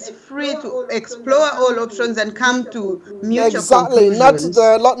woman is free to explore all options and come to mutual conclusions.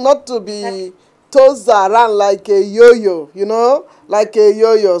 Not to be tossed around like a yo-yo, you know, like a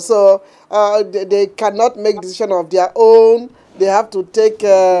yo-yo. So they cannot make decision of their own. They have to take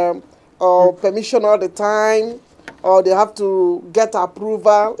permission all the time, or they have to get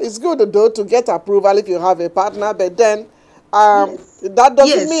approval. It's good though to get approval if you have a partner, but then that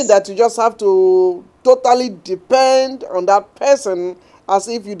doesn't mean that you just have to totally depend on that person as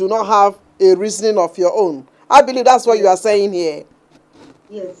if you do not have a reasoning of your own. I believe that's what you are saying here.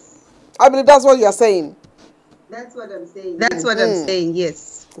 Yes. I believe that's what you are saying. That's what I'm saying. That's what I'm saying,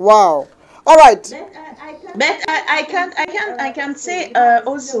 yes. Wow. All right. But I can say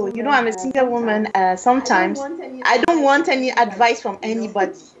also, you know, I'm a single woman. Sometimes I don't want any advice from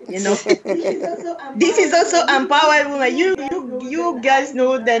anybody. You know, this is also empowered woman. You guys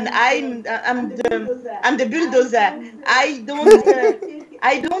know that I'm the bulldozer. I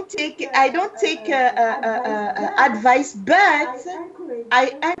don't take advice, but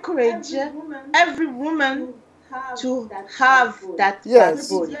I encourage every woman to have that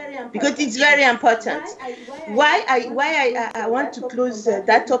backbone, because it's very important. Why I want to close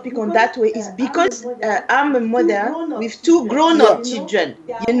that topic on that way is because I'm a mother with 2 grown-up children.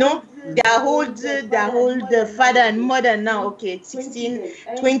 You know, they're old father and mother now. Okay, 16,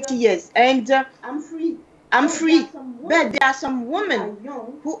 20 years, and I'm free. I'm free. But there are some women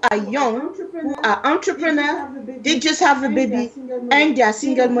who are young, who are entrepreneurs, they just have a baby and they are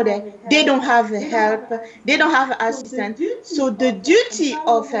single mother. They don't have a help, they don't have an assistant. So the duty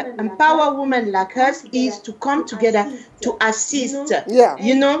of an empowered woman like us is to come together to assist,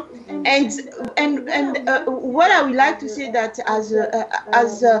 you know. And what I would like to say that as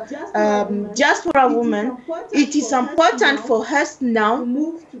a diaspora woman, it is important for us now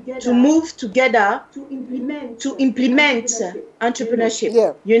to move together to implement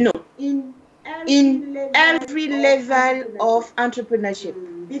entrepreneurship, you know, in every level of entrepreneurship.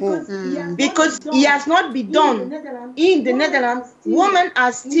 Because it has not been done in the Netherlands. Women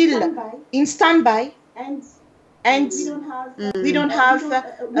are still in standby, and we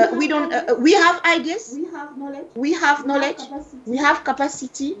have ideas, we have knowledge, we have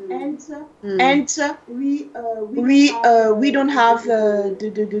capacity, and we don't have the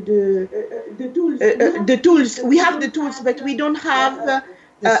tools. We have the tools, but we don't have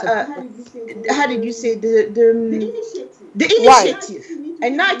how did you say the initiative?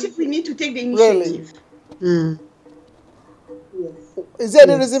 And now I think we need to take the initiative. Really? Is there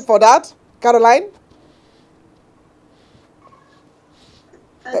any reason for that, Caroline?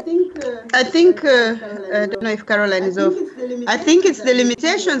 I think I don't know if Caroline is off. I think it's the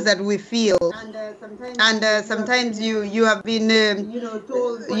limitations that we feel, and sometimes you have been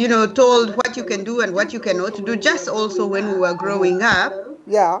told what you can do and what you cannot do. Just also when we were growing up.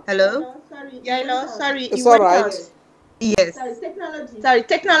 Yeah. Hello. Yeah, hello. Sorry. It's all right. Yes. Sorry,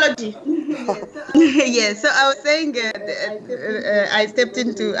 technology. Yes. So I was saying, I stepped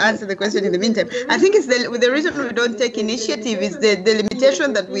in to answer the question in the meantime. I think it's the reason we don't take initiative is the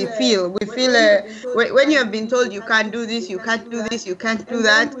limitation that we feel. We feel when you have been told you can't do this, you can't do this, you can't do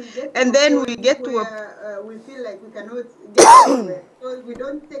that, and then we get to we feel like we cannot get anywhere because we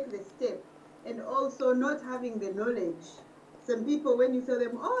don't take the step, and also not having the knowledge. Some people, when you tell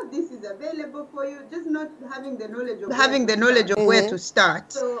them, "Oh, this is available for you," just not having the knowledge of where to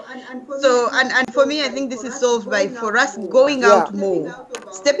start. And for me, I think this is solved by for us going out more,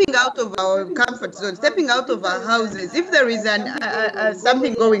 stepping out of our comfort zone, stepping out of our houses. If there is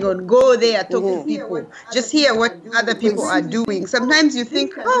something going on, go there, talk to people, just hear what other people are doing. Sometimes you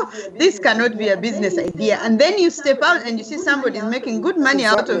think, "Oh, this cannot be a business idea," and then you step out and you see somebody is making good money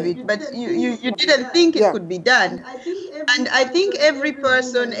out of it, but you didn't think it could be done. And I think every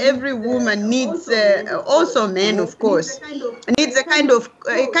person, every woman needs, also men, of course, needs a kind of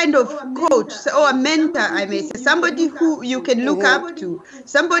coach or a mentor, I may say, somebody who you can look up to,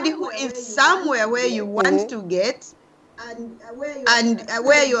 somebody who is somewhere where you want to get, and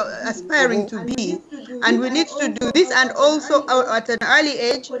where you're aspiring to be. And we need to do this, and also at an early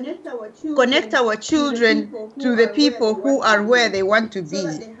age connect our children to the people who are where they want to be,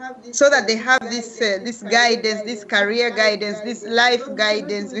 so that they have this guidance, this career guidance, this life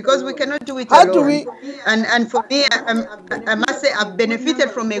guidance, because we cannot do it alone. And for me, I must say I've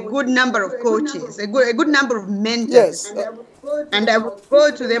benefited from a good number of coaches, a good number of mentors. Yes. And I will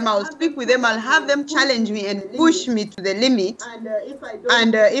go to them, I'll speak with them, I'll have them challenge me and push me to the limit.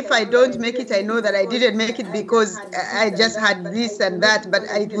 And if I don't make it, I know that I didn't make it because I just had this and that, but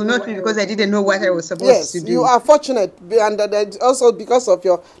it will not be because I didn't know what I was supposed to do. You are fortunate, and also because of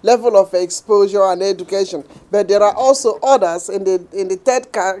your level of exposure and education. But there are also others in the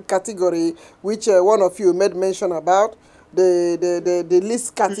third category, which one of you made mention about, the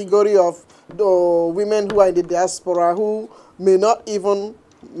least category of the women who are in the diaspora, who may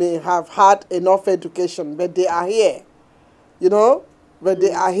have had enough education, but they are here, you know,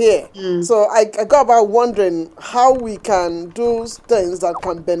 they are here. So I go about wondering how we can do things that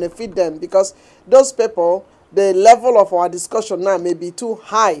can benefit them, because those people, the level of our discussion now may be too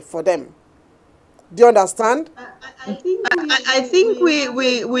high for them. Do you understand? I think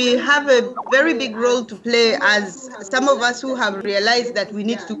we have a very big role to play as some of us who have realized that we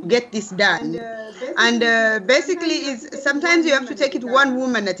need to get this done. And basically, sometimes you have to take it one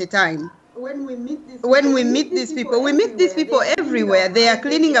woman at a time. When we meet these people everywhere. They are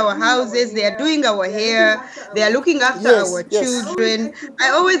cleaning our houses, they are doing our hair, they are looking after our children. I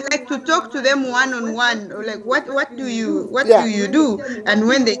always like to talk to them one-on-one, like what do you do? And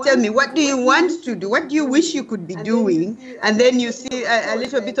when they tell me, what do you want to do? What do you wish you could be doing? And then you see a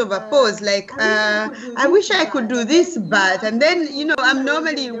little bit of a pause, like, I wish I could do this, but, and then, I'm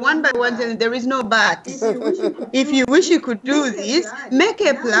normally one by one telling there is no but. If you wish you could do this, make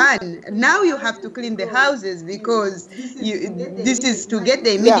a plan. Now you have to clean the houses because this is to get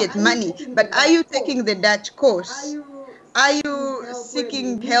the immediate money. But are you taking the Dutch course? Are you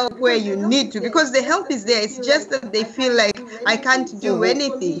seeking help where you need to, because the help is there. It's just that they feel like I can't do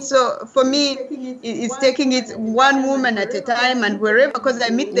anything. So for me, it's taking it one woman at a time, and wherever, because I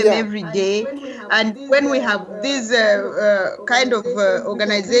meet them every day. And when we have these kind of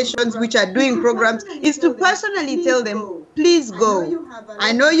organizations which are doing programs, is to personally tell them, please go.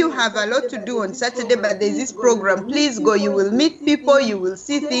 I know you have a lot to do on Saturday, but there's this program. Please go. You will meet people. You will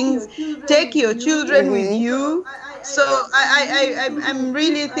see things. Take your children with you. So I'm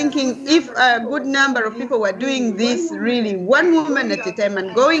really thinking if a good number of people were doing this, really one woman at a time,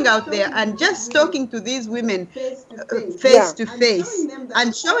 and going out there and just talking to these women face to face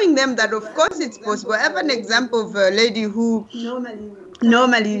and showing them that of course it's possible. I have an example of a lady who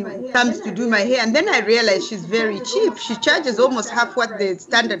normally comes to do my hair, and then I realized she's very cheap. She charges almost half what the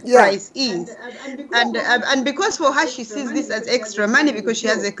standard price is, and because for her she sees this as extra money because she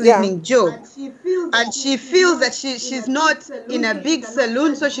has a cleaning job, and she feels that she's not in a big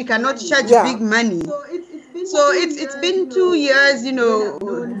salon, so she cannot charge big money. So it's been 2 years, you know,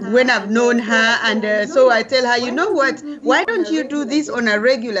 when I've known her, and so I tell her, you know what, why don't you do this on a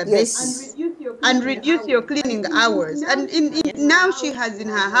regular basis and reduce your cleaning hours? And now she has in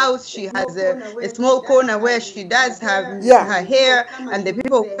her house, she has a small corner where she does her hair, and the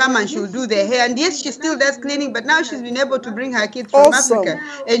people come and she'll do their hair. And yes, she still does cleaning, but now she's been able to bring her kids from Africa,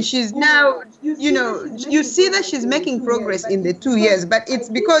 and she's now, you know, you see that she's making progress in the 2 years. But it's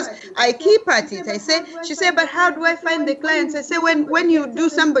because I keep at it. She said, but how do I find the clients? I say, when you do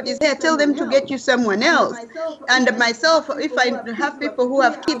somebody's hair, tell them to get you someone else. And myself, if I have people who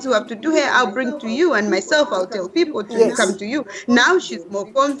have kids who have to do hair, I'll bring to you, and myself, I'll tell people to come to you. Now she's more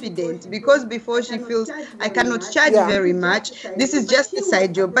confident, because before she feels I cannot charge very much. This is just a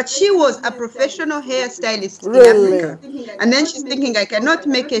side job. But she was a professional hairstylist in Africa. And then she's thinking, I cannot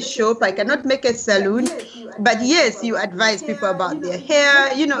make a shop, I cannot make a salon. But yes, you advise people about their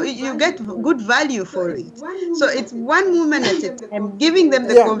hair, you know, you get good value for it. So it's one woman at a time, giving them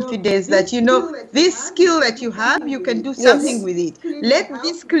the confidence that, you know, this skill that you have, you can do something with it. Let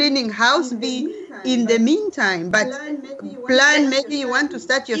this cleaning house be in the meantime, but plan, maybe you want to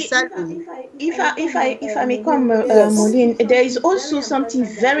start your salon. If I may come, Maureen, there is also something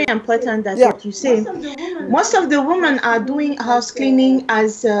very important that what you say. Most of the women are doing house cleaning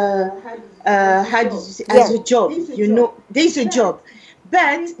as how did you say, as a job. You know, there's a job,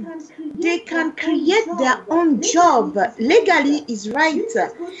 but they can create their own job. Legally is right.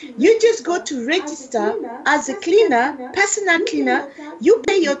 You just go to register as a cleaner, personal cleaner. You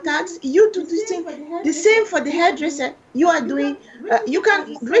pay your tax. You do this thing. The same for the hairdresser. You are doing. You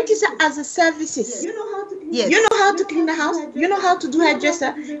can register as a services. Yes. You know how to clean the house. You know how to do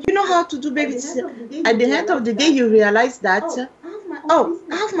hairdresser. You know how to do babysitter. At the end of the day, you realize that. Oh,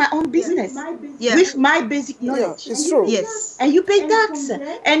 I have my own business with my basic knowledge. It's true. Yes. And you pay tax.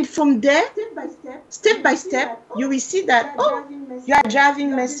 And from there, step by step, you will see that, oh, you are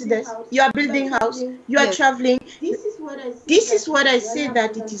driving Mercedes, you are building house, you are traveling. This is what I say,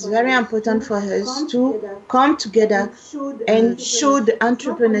 that it is very important for us to come together and show the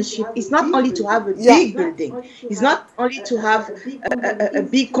entrepreneurship. It's not only to have a big building. It's not only to have a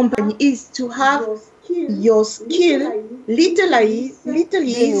big company. It's to have your skill literally to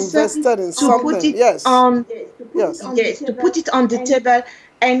put it on to put it on the table,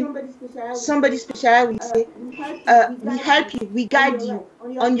 and somebody special will say, we help you, we guide you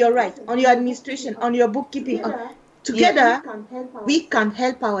on your right, on your administration, on your bookkeeping. Together, we can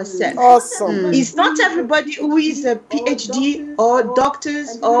help ourselves. Awesome. It's not everybody who is a PhD or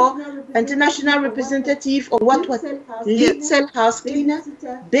doctors or international representative or what. Little house cleaner,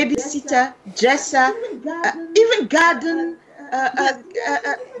 babysitter, dresser, even garden. There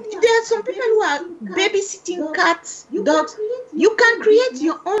are some people who are babysitting cats, dogs. You can create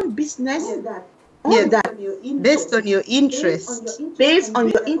your own business. Based on your interest. Based on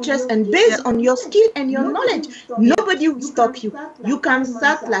your interest and based on your skill and your knowledge. Nobody will stop you. You can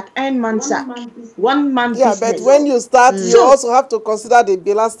start like N Mansak, one man business. But when you start, you also have to consider the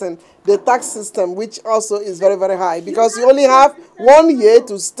belasting, the tax system, which also is very, very high, because you only have 1 year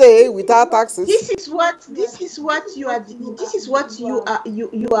to stay without taxes. This is what you are. This is what you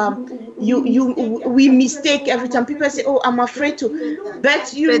are. We mistake every time. People say, "Oh, I'm afraid to,"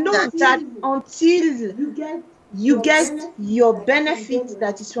 but you know that until you get your benefit,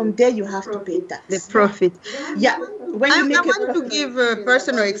 that is from there you have to pay tax. The profit. Yeah. When you I want to give a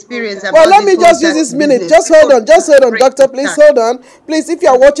personal experience about. Well, let me just use this minute. Just hold on, doctor. Please hold on. Please, if you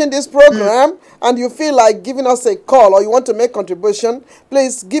are watching this program and you feel like giving us a call or you want to make contribution,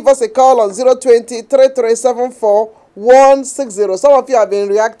 please give us a call on 020-3374-160. Some of you have been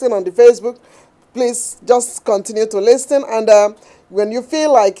reacting on the Facebook. Please just continue to listen, and When you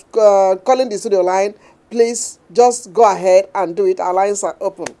feel like calling the studio line, please just go ahead and do it. Our lines are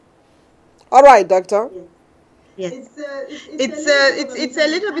open. All right, doctor. Yes. It's a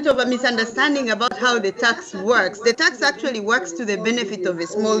little bit of a misunderstanding about how the tax works. The tax actually works to the benefit of a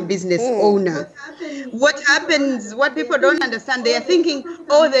small business owner. What happens, what people don't understand, they are thinking,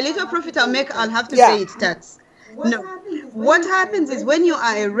 oh, the little profit I'll make, I'll have to pay it tax. No. What happens is when you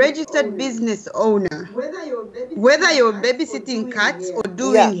are a registered business owner, whether you're babysitting cats or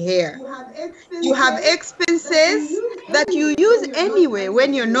doing hair, you have expenses that you use anyway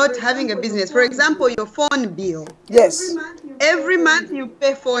when you're not having a business. For example, your phone bill. Yes. Every month you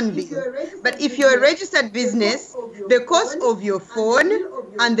pay phone bill. But if you're a registered business, the cost of your phone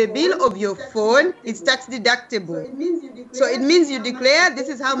and the bill of your phone is tax deductible. So it means you declare, this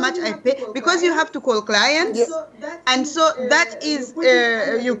is how much I pay, because you have to call clients. And so that is,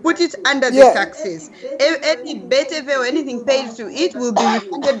 you put it under the taxes. Any BTV or anything paid to it will be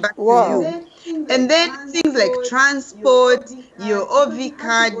refunded back to you. And then things like transport, your OV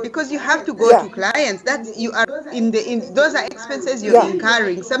card, because you have to go to clients. That's you are those are expenses you're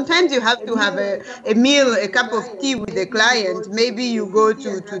incurring. Sometimes you have to have a meal, a cup of tea with the client. Maybe you go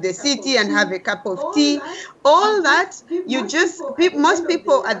to the city and have a cup of tea. All that you just most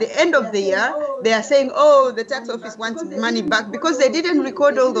people at the end of the year they are saying, oh, the tax office wants money back because they didn't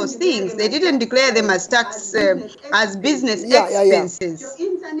record all those things. They didn't declare them as tax as business expenses.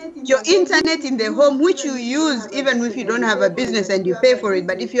 Your internet in the home, which you use even if you don't have a business and you pay for it,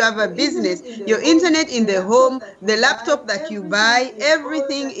 but if you have a business, your internet in the home, the laptop that you buy,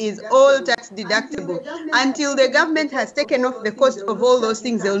 everything is all tax deductible. Until the government has taken off the cost of all those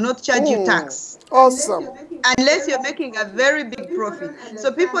things, they will not charge you tax. Awesome. Unless you're making a very big profit.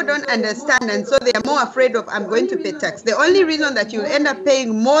 So people don't understand, and so they are more afraid of, I'm going to pay tax. The only reason that you'll end up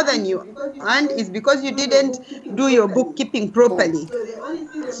paying more than you earned is because you didn't do your bookkeeping properly.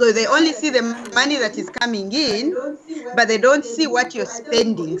 So they only see the money that is coming in, but they don't see what you're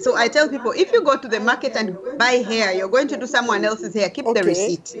spending. So I tell people, if you go to the market and buy hair, you're going to do someone else's hair, keep the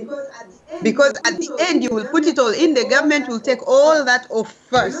receipt. Because at the end, you will put it all in. The government will take all that off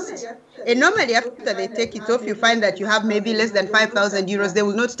first. And normally after they take it off, you find that you have maybe less than 5,000 euros. They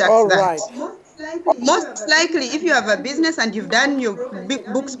will not tax that. Most likely, if you have a business and you've done your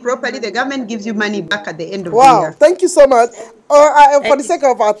books properly, the government gives you money back at the end of the year. Thank you so much. For the sake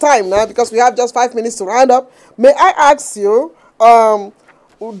of our time now, because we have just 5 minutes to round up, may I ask you,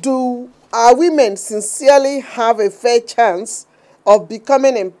 do our women sincerely have a fair chance of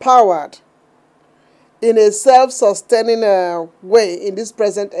becoming empowered in a self-sustaining way in this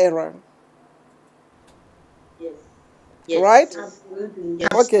present era? Yes, right? Absolutely.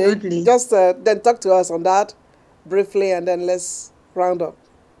 Okay, Absolutely. just then talk to us on that briefly, and then let's round up.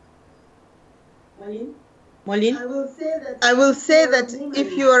 Moline? I will say that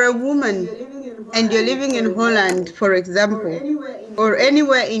if you are a woman and you're living in Holland, for example, or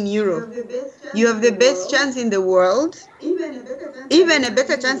anywhere in Europe, you have the best chance in the world, even a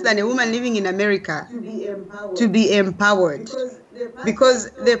better chance than a woman living in America, to be empowered.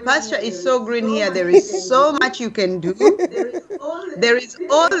 Because the pasture is so green here, there is so much you can do. There is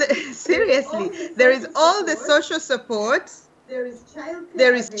all the social support. There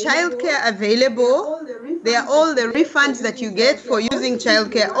is childcare available. There are all the refunds that you get for using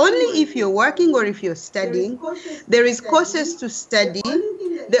childcare only if you're working or if you're studying. There is courses to study.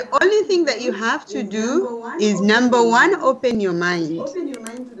 The only thing that you have to do is, number one, open your mind.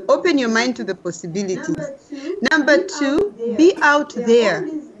 Open your mind to the possibilities. Number two, be out there.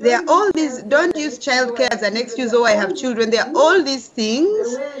 There are all these, don't use childcare as an excuse, oh, I have children. There are all these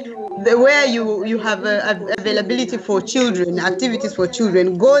things where you have availability for children, activities for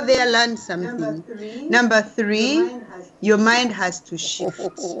children. Go there, learn something. Number three, your mind has to shift.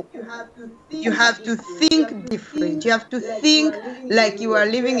 You have to think different. You have to think like you are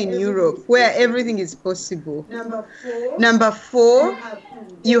living in Europe, where everything is possible. Number four,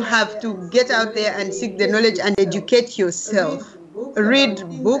 you have to get out there and seek the knowledge and educate yourself. Read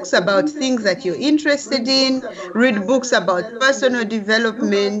books about things that you're interested in. Read books about personal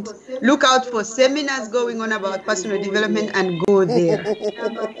development. Look out for seminars going on about personal development and go there.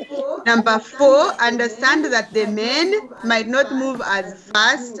 Number four, understand that the men might not move as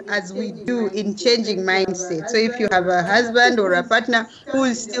fast as we do in changing mindset. So if you have a husband or a partner who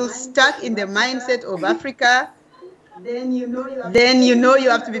is still stuck in the mindset of Africa, then you know you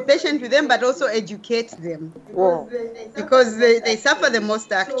have to be patient with them, but also educate them. Wow. Because they suffer the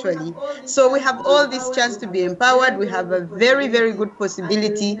most, actually. So we have all this chance to be empowered. We have a very, very good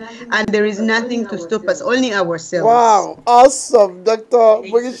possibility, and there is nothing to stop us, only ourselves. Wow, awesome, Dr.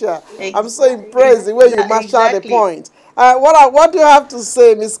 Mugisha. I'm so impressed the way you marshaled the point. What do you have to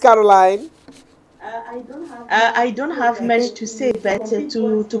say, Miss Caroline? I don't have much to say, but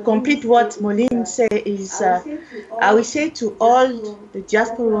to complete what Moline said is, I will say to all the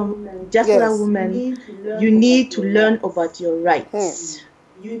diaspora Yes. women, you need to learn about your rights.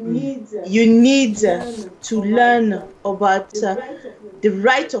 You need to learn about the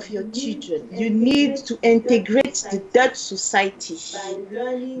right of your children. You need to integrate the Dutch society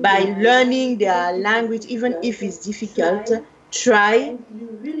by learning their language, even if it's difficult. Try,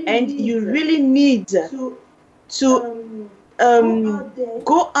 and you really need to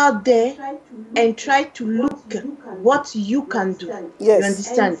go out there and try to look what you can do. Yes. You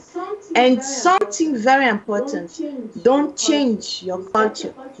understand? And something very important, don't change your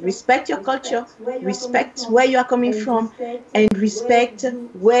culture. Respect your culture, respect where you are coming from, and respect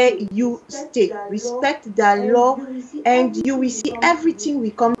where you stay. Respect the law, and you will see everything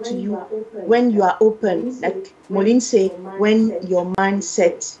will come to you when you are open. Like Moline say, when your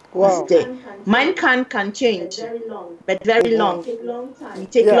mindset is there. Mind can change, but very long. We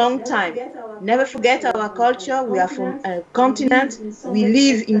take long time. Never forget our culture. We are from a continent. We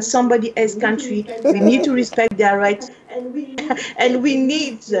live in somebody else's country. We need to respect their rights, and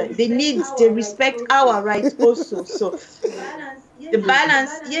they respect our rights also. So the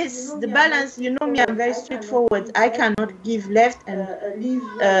balance, yes, the balance. You know me, I'm very straightforward. I cannot give left and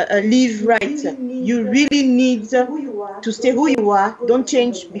leave right. You really need to stay who you are. Don't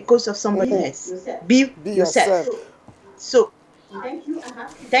change because of somebody else. Be yourself. So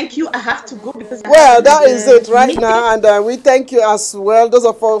thank you. I have to go because that is it right now, and we thank you as well. Those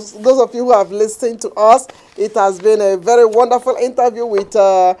of you who have listened to us. It has been a very wonderful interview with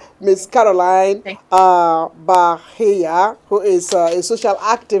Miss Caroline Bahia, who is a social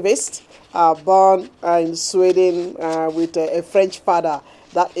activist born in Sweden with a French father.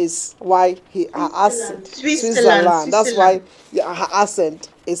 That is why her accent, Switzerland. That's why her accent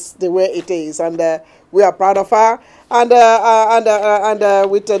is the way it is, and we are proud of her. And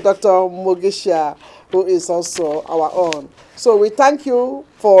with Dr. Mugisha, who is also our own. So we thank you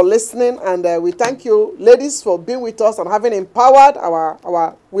for listening, and we thank you, ladies, for being with us and having empowered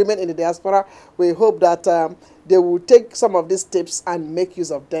our women in the diaspora. We hope that they will take some of these tips and make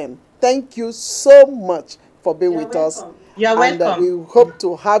use of them. Thank you so much for being with us. You're welcome. And we hope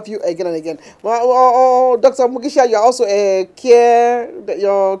to have you again and again. Dr. Mugisha, you're also a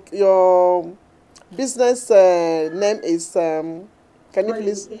your business name is can you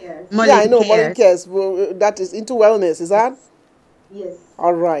please? I know, Moline Cares. That is into wellness, is that? Yes.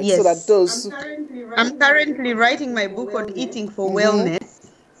 All right. Yes. So that those. I'm currently writing my book on eating for wellness.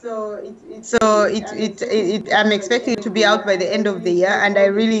 So I'm expecting it to be out by the end of the year, and I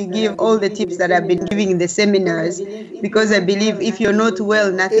really give all the tips that I've been giving in the seminars, because I believe if you're not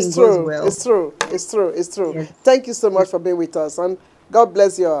well, nothing goes well. It's true. Yes. Thank you so much for being with us, and God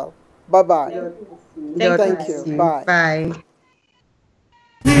bless you all. Bye bye. Thank you. Bye. Bye.